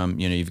spectrum,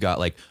 you've got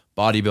like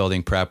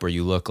bodybuilding prep where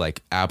you look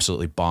like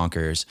absolutely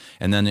bonkers.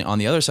 And then on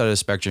the other side of the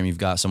spectrum, you've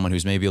got someone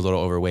who's maybe a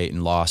little overweight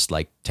and lost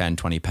like 10,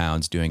 20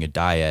 pounds doing a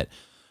diet.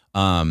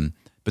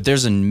 But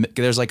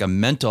there's like a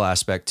mental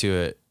aspect to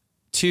it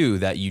too,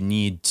 that you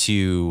need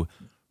to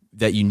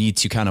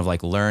kind of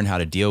like learn how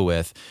to deal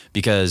with,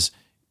 because,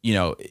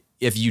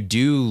 if you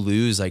do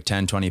lose like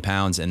 10, 20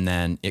 pounds and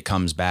then it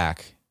comes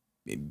back,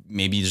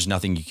 maybe there's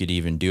nothing you could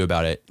even do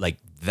about it. Like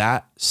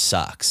that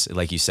sucks,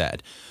 like you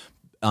said.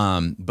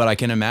 But I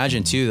can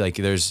imagine too, like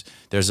there's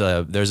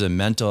a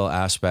mental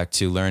aspect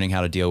to learning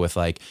how to deal with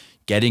like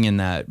getting in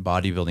that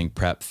bodybuilding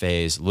prep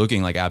phase,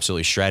 looking like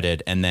absolutely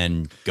shredded and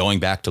then going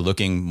back to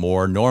looking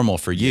more normal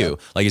for you. Yeah.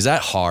 Like, is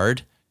that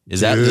hard?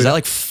 Does that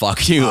like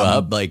fuck you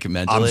up like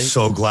mentally? I'm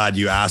so glad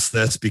you asked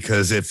this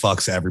because it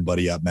fucks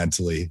everybody up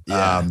mentally.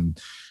 Yeah.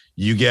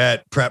 You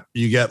get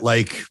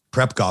like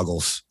prep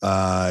goggles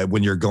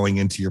when you're going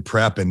into your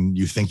prep and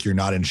you think you're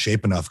not in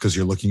shape enough because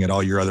you're looking at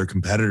all your other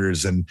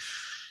competitors. And,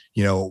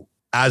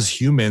 as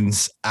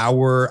humans,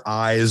 our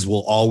eyes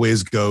will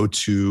always go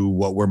to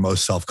what we're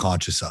most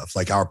self-conscious of,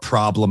 like our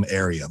problem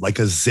area, like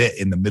a zit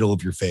in the middle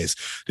of your face.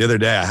 The other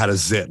day I had a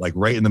zit like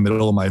right in the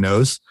middle of my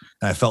nose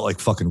and I felt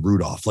like fucking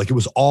Rudolph. Like it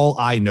was all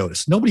I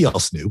noticed. Nobody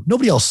else knew.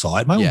 Nobody else saw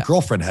it. My own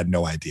girlfriend had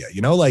no idea,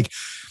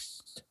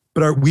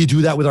 but we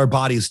do that with our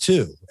bodies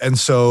too. And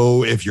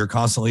so if you're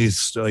constantly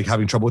like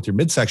having trouble with your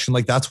midsection,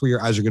 like that's where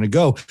your eyes are going to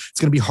go. It's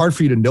going to be hard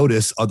for you to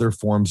notice other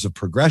forms of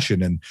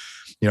progression. And,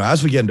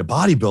 as we get into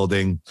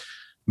bodybuilding,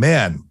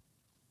 man,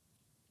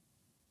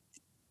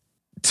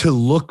 to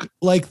look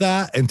like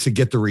that and to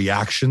get the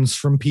reactions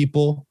from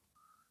people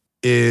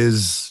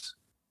is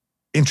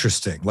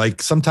interesting.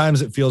 Like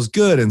sometimes it feels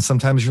good. And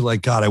sometimes you're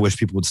like, God, I wish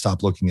people would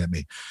stop looking at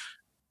me.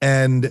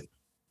 And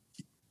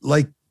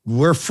like,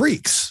 we're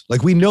freaks.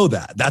 Like, we know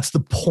that. That's the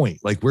point.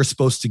 Like, we're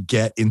supposed to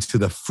get into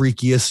the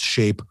freakiest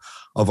shape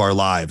of our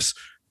lives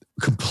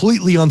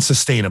completely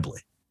unsustainably.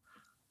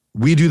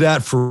 We do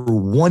that for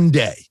one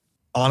day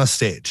on a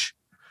stage.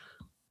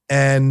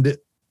 And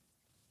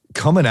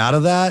coming out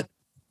of that,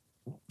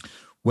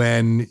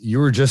 when you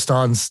were just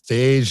on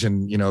stage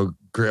and, you know,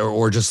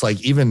 or just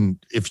like, even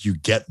if you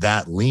get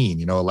that lean,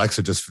 you know,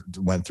 Alexa just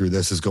went through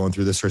this, is going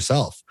through this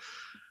herself.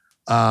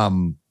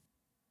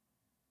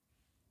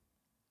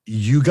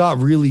 You get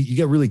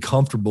really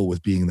comfortable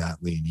with being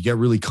that lean. You get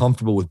really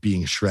comfortable with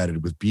being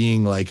shredded, with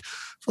being like,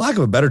 for lack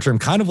of a better term,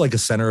 kind of like a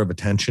center of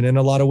attention in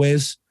a lot of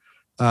ways,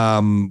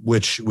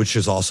 which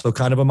is also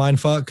kind of a mind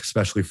fuck,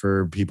 especially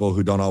for people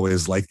who don't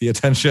always like the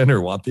attention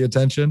or want the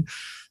attention.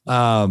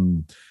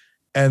 And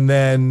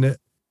then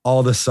all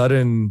of a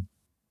sudden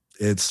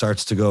it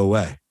starts to go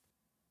away,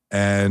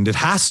 and it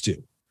has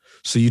to.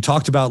 So you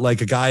talked about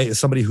like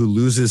somebody who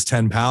loses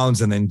 10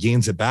 pounds and then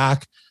gains it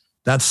back.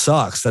 That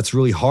sucks. That's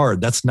really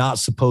hard. That's not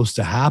supposed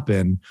to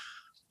happen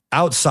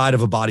outside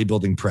of a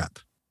bodybuilding prep.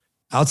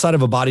 Outside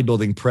of a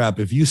bodybuilding prep,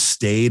 if you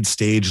stayed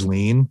stage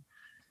lean,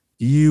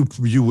 you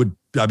would,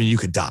 I mean, you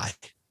could die.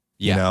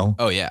 Yeah. You know?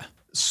 Oh yeah.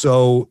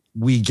 So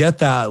we get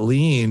that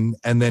lean,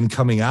 and then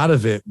coming out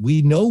of it,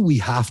 we know we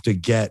have to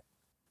get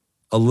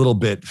a little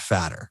bit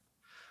fatter.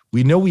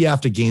 We know we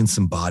have to gain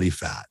some body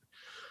fat,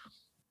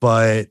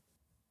 but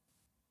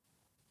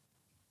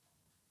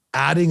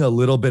adding a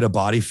little bit of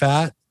body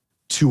fat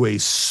to a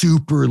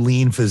super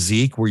lean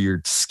physique where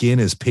your skin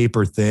is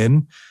paper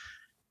thin,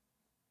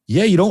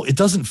 it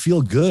doesn't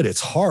feel good.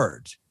 It's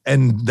hard.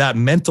 And that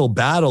mental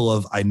battle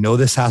of, I know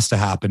this has to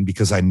happen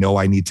because I know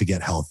I need to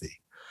get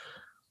healthy,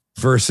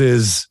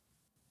 versus,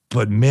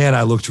 but man,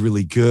 I looked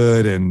really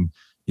good. And,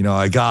 you know,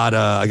 I got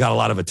a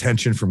lot of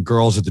attention from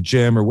girls at the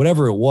gym or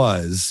whatever it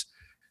was.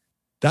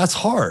 That's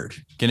hard.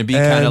 Can it be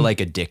kind of like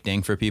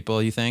addicting for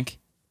people, you think?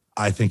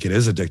 I think it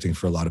is addicting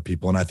for a lot of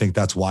people. And I think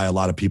that's why a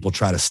lot of people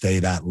try to stay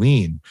that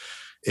lean,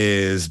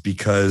 is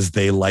because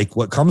they like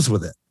what comes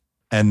with it.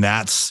 And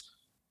that's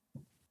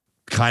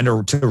kind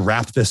of, to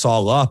wrap this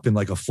all up in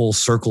like a full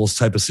circles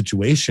type of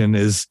situation,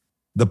 is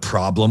the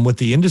problem with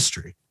the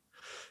industry,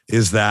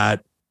 is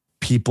that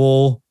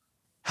people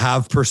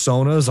have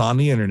personas on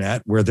the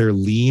internet where they're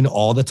lean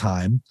all the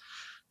time.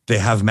 They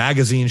have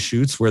magazine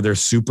shoots where they're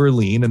super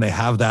lean, and they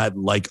have that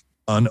like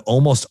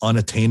almost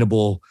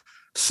unattainable,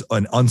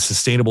 an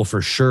unsustainable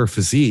for sure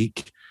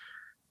physique.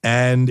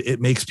 And it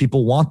makes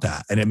people want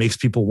that. And it makes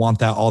people want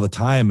that all the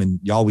time. And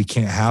y'all, we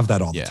can't have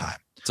that all the time.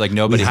 It's like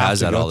nobody has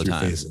that all the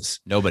time. Phases.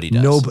 Nobody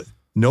does.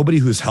 Nobody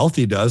who's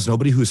healthy does.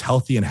 Nobody who's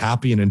healthy and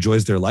happy and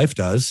enjoys their life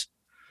does.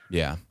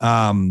 Yeah.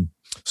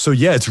 So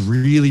yeah, it's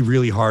really,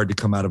 really hard to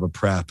come out of a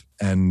prep.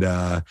 And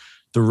the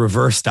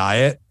reverse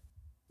diet,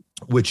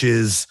 which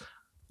is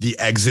the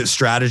exit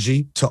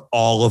strategy to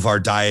all of our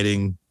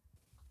dieting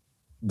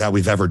that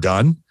we've ever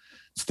done.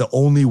 It's the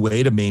only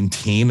way to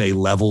maintain a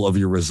level of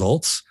your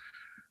results.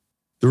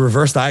 The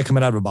reverse diet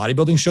coming out of a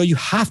bodybuilding show, you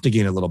have to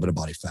gain a little bit of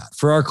body fat.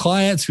 For our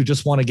clients who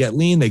just want to get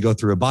lean, they go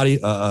through a body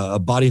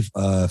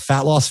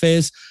fat loss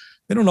phase.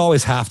 They don't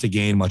always have to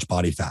gain much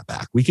body fat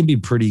back. We can be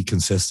pretty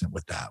consistent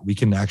with that. We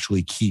can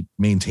actually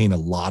maintain a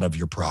lot of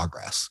your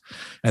progress.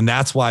 And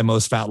that's why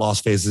most fat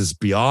loss phases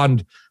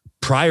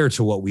prior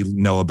to what we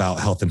know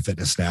about health and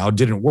fitness now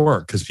didn't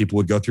work, because people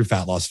would go through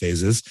fat loss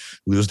phases,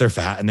 lose their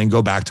fat, and then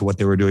go back to what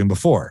they were doing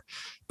before.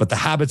 But the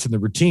habits and the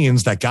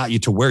routines that got you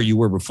to where you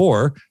were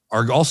before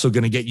are also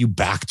going to get you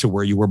back to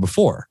where you were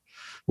before.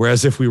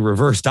 Whereas if we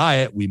reverse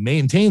diet, we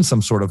maintain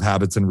some sort of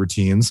habits and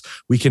routines,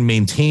 we can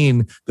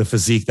maintain the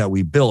physique that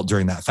we built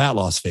during that fat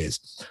loss phase.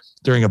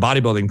 During a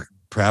bodybuilding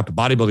prep,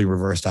 bodybuilding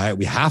reverse diet,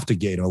 we have to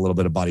gain a little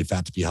bit of body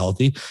fat to be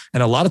healthy.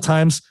 And a lot of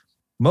times,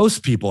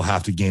 most people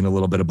have to gain a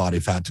little bit of body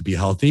fat to be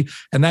healthy,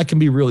 and that can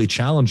be really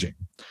challenging.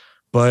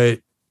 But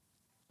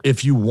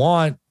if you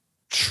want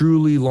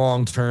truly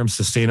long-term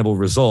sustainable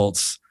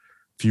results,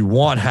 if you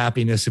want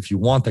happiness, if you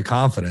want the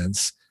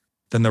confidence,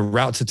 then the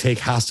route to take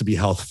has to be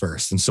health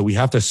first. And so we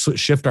have to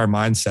shift our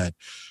mindset.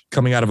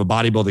 Coming out of a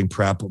bodybuilding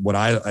prep, what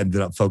I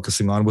ended up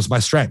focusing on was my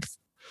strength.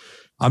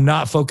 I'm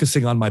not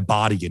focusing on my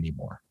body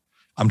anymore.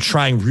 I'm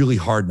trying really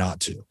hard not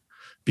to,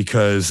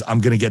 because I'm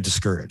going to get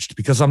discouraged,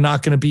 because I'm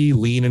not going to be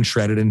lean and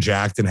shredded and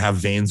jacked and have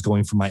veins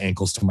going from my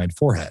ankles to my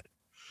forehead.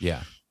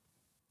 Yeah.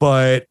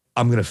 But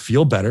I'm going to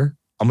feel better.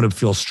 I'm going to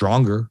feel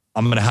stronger.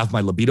 I'm going to have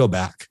my libido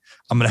back.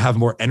 I'm going to have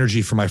more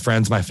energy for my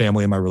friends, my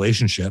family, and my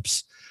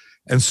relationships.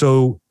 And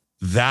so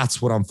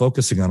that's what I'm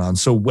focusing on.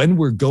 So when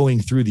we're going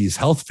through these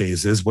health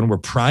phases, when we're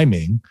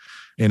priming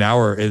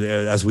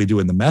as we do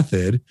in the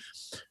method,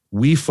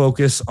 we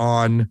focus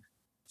on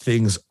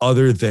things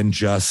other than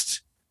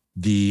just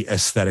the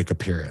aesthetic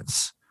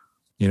appearance.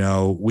 You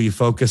know, we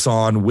focus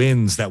on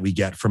wins that we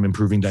get from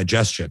improving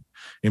digestion,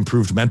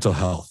 improved mental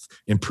health,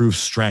 improved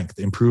strength,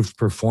 improved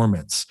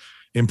performance,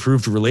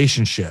 improved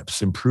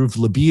relationships, improved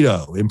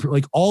libido,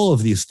 like all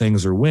of these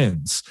things are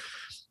wins.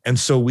 And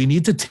so we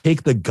need to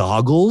take the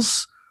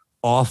goggles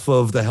off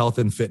of the health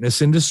and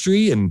fitness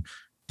industry and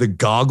The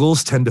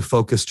goggles tend to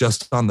focus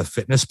just on the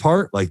fitness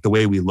part, like the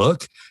way we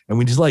look. And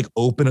we just like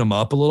open them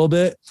up a little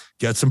bit,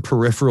 get some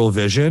peripheral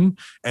vision,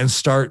 and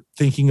start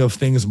thinking of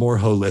things more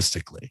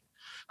holistically.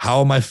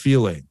 How am I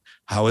feeling?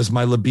 How is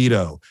my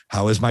libido?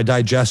 How is my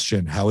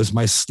digestion? How is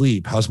my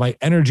sleep? How's my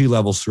energy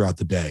levels throughout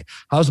the day?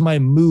 How's my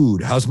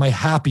mood? How's my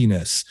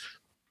happiness?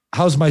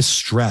 How's my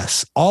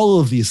stress? All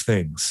of these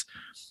things,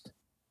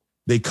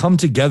 they come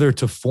together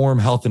to form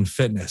health and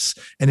fitness.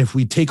 And if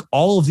we take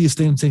all of these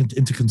things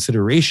into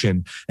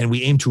consideration and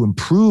we aim to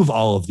improve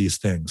all of these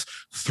things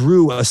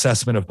through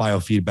assessment of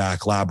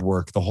biofeedback, lab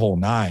work, the whole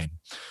nine,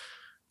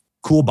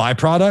 cool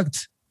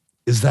byproduct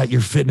is that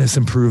your fitness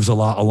improves a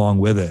lot along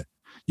with it.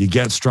 You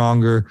get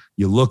stronger,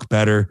 you look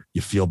better,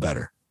 you feel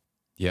better.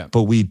 Yeah.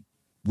 But we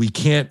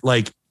can't,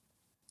 like,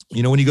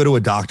 you know, when you go to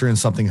a doctor and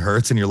something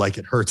hurts and you're like,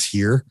 it hurts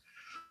here.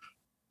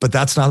 But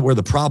that's not where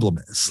the problem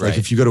is. Right. Like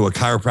if you go to a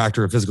chiropractor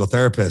or a physical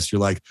therapist, you're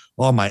like,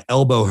 oh, my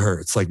elbow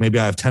hurts. Like maybe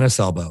I have tennis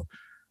elbow.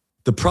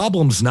 The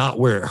problem's not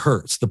where it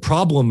hurts. The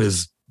problem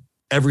is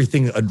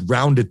everything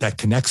around it that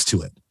connects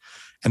to it.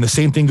 And the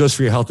same thing goes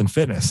for your health and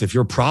fitness. If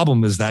your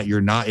problem is that you're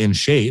not in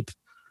shape,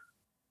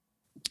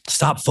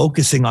 stop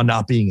focusing on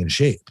not being in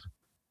shape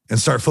and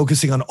start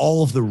focusing on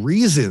all of the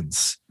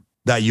reasons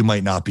that you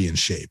might not be in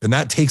shape. And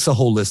that takes a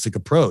holistic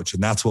approach.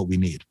 And that's what we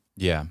need.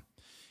 Yeah.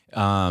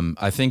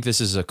 I think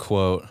this is a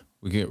quote.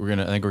 We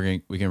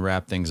can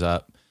wrap things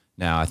up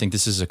now. I think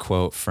this is a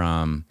quote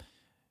from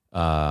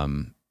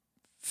somebody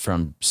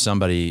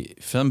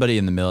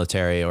in the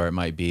military, or it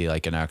might be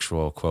like an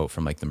actual quote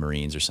from like the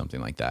Marines or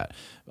something like that.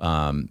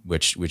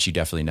 Which you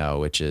definitely know,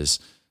 which is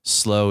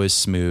slow is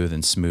smooth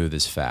and smooth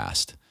is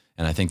fast.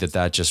 And I think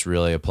that just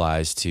really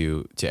applies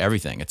to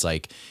everything. It's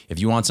like, if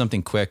you want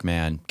something quick,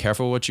 man,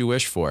 careful what you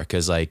wish for.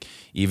 Cause like,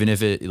 even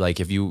if it,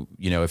 like, if you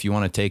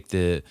want to take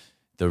the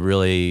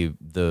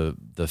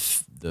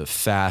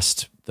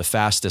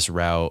fastest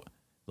route,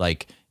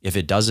 like if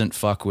it doesn't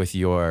fuck with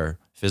your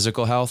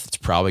physical health, it's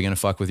probably going to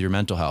fuck with your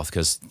mental health,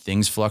 because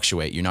things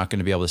fluctuate. You're not going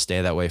to be able to stay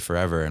that way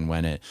forever. And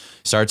when it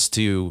starts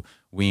to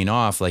wean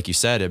off, like you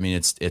said, I mean,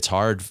 it's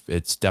hard.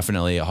 It's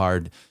definitely a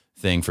hard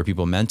thing for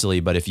people mentally,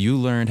 but if you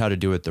learned how to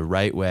do it the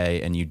right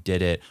way and you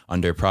did it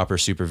under proper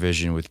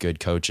supervision with good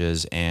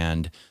coaches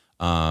and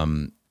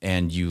you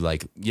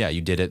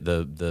did it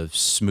the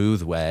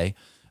smooth way,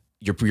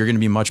 you're going to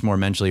be much more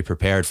mentally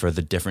prepared for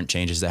the different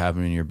changes that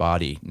happen in your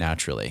body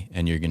naturally.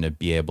 And you're going to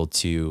be able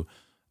to,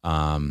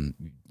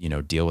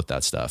 deal with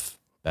that stuff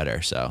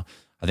better. So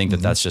I think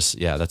that's just,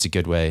 that's a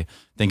good way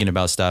thinking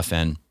about stuff.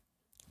 And,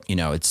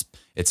 it's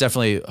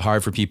definitely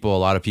hard for people. A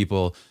lot of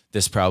people,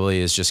 this probably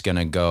is just going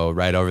to go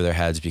right over their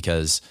heads,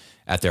 because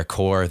at their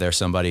core, they're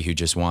somebody who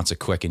just wants a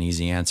quick and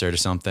easy answer to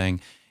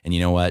something. And you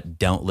know what?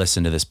 Don't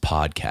listen to this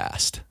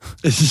podcast.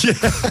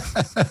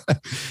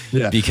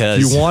 Yeah.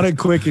 Because if you want it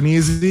quick and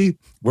easy,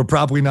 we're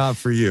probably not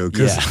for you,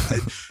 because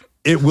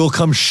it will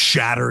come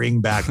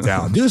shattering back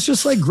down. Dude, it's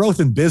just like growth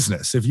in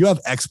business. If you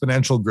have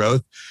exponential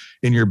growth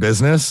in your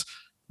business,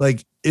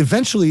 like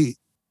eventually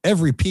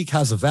every peak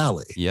has a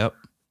valley. Yep.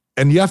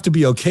 And you have to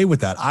be okay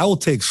with that. I will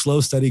take slow,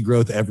 steady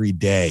growth every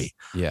day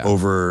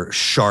over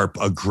sharp,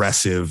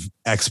 aggressive,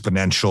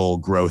 exponential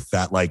growth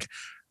that like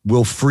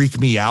will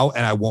freak me out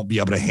and I won't be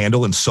able to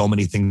handle. And so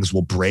many things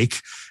will break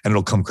and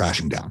it'll come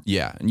crashing down.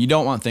 Yeah. And you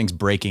don't want things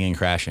breaking and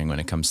crashing when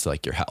it comes to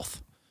like your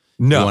health.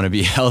 No. You want to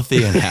be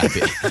healthy and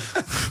happy.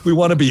 We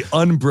want to be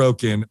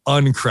unbroken,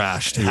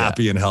 uncrashed,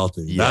 happy and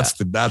healthy. Yeah.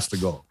 That's the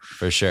goal.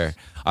 For sure.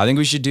 I think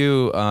we should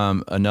do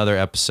another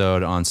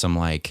episode on some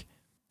like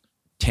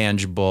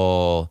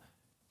tangible,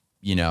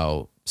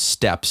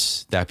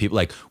 steps that people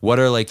like. What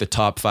are like the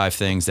top 5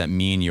 things that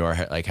mean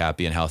you're like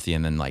happy and healthy?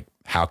 And then like,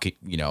 how can,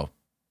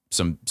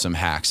 some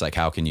hacks, like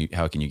how can you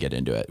get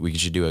into it? We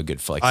should do a good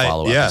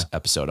follow-up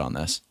episode on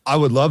this. I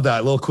would love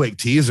that. A little quick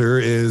teaser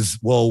is,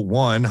 well,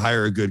 one,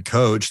 hire a good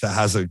coach that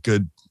has a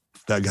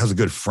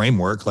good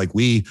framework. Like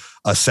we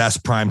assess,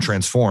 prime,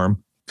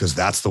 transform, because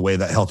that's the way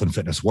that health and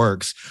fitness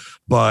works.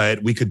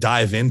 But we could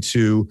dive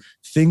into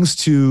things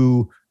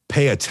to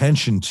pay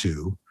attention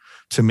to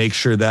make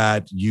sure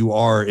that you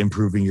are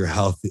improving your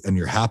health and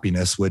your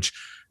happiness, which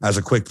as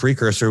a quick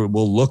precursor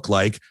will look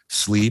like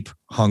sleep,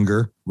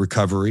 hunger,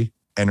 recovery,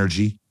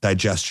 energy,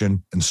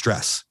 digestion, and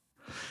stress.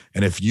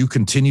 And if you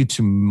continue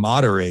to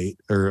moderate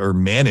or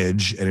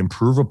manage and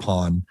improve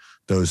upon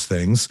those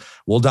things,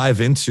 we'll dive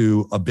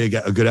into a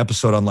good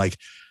episode on like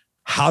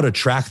how to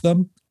track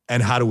them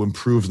and how to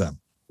improve them,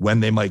 when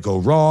they might go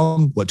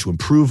wrong, what to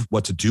improve,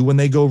 what to do when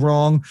they go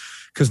wrong.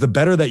 Because the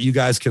better that you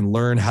guys can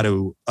learn how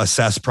to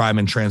assess, prime,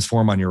 and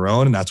transform on your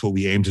own, and that's what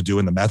we aim to do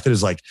in the method,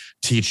 is like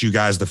teach you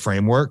guys the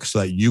framework so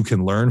that you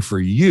can learn for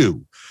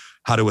you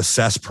how to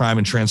assess, prime,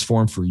 and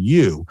transform for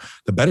you.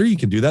 The better you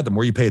can do that, the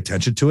more you pay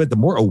attention to it, the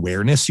more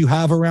awareness you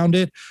have around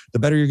it, the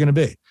better you're going to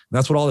be. And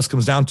that's what all this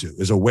comes down to,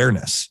 is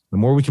awareness. The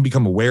more we can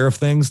become aware of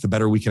things, the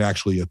better we can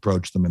actually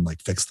approach them and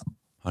like fix them.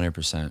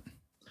 100%.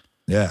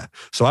 Yeah.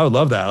 So I would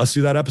love that. Let's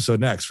do that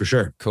episode next for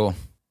sure. Cool.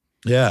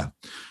 Yeah.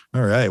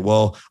 All right.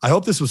 Well, I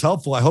hope this was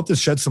helpful. I hope this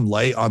shed some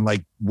light on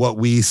like what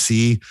we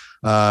see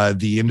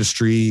the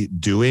industry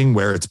doing,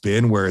 where it's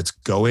been, where it's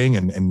going,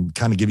 and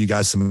kind of give you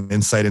guys some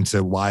insight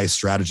into why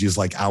strategies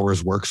like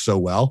ours work so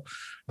well.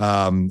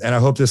 And I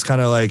hope this kind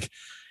of like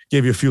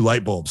gave you a few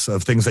light bulbs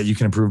of things that you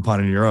can improve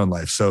upon in your own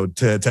life. So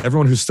to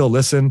everyone who's still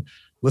listening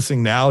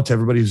now, to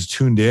everybody who's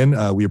tuned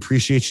in, we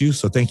appreciate you.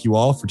 So thank you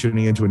all for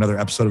tuning into another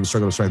episode of the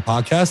Struggle to Strength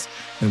podcast,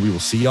 and we will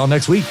see y'all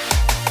next week.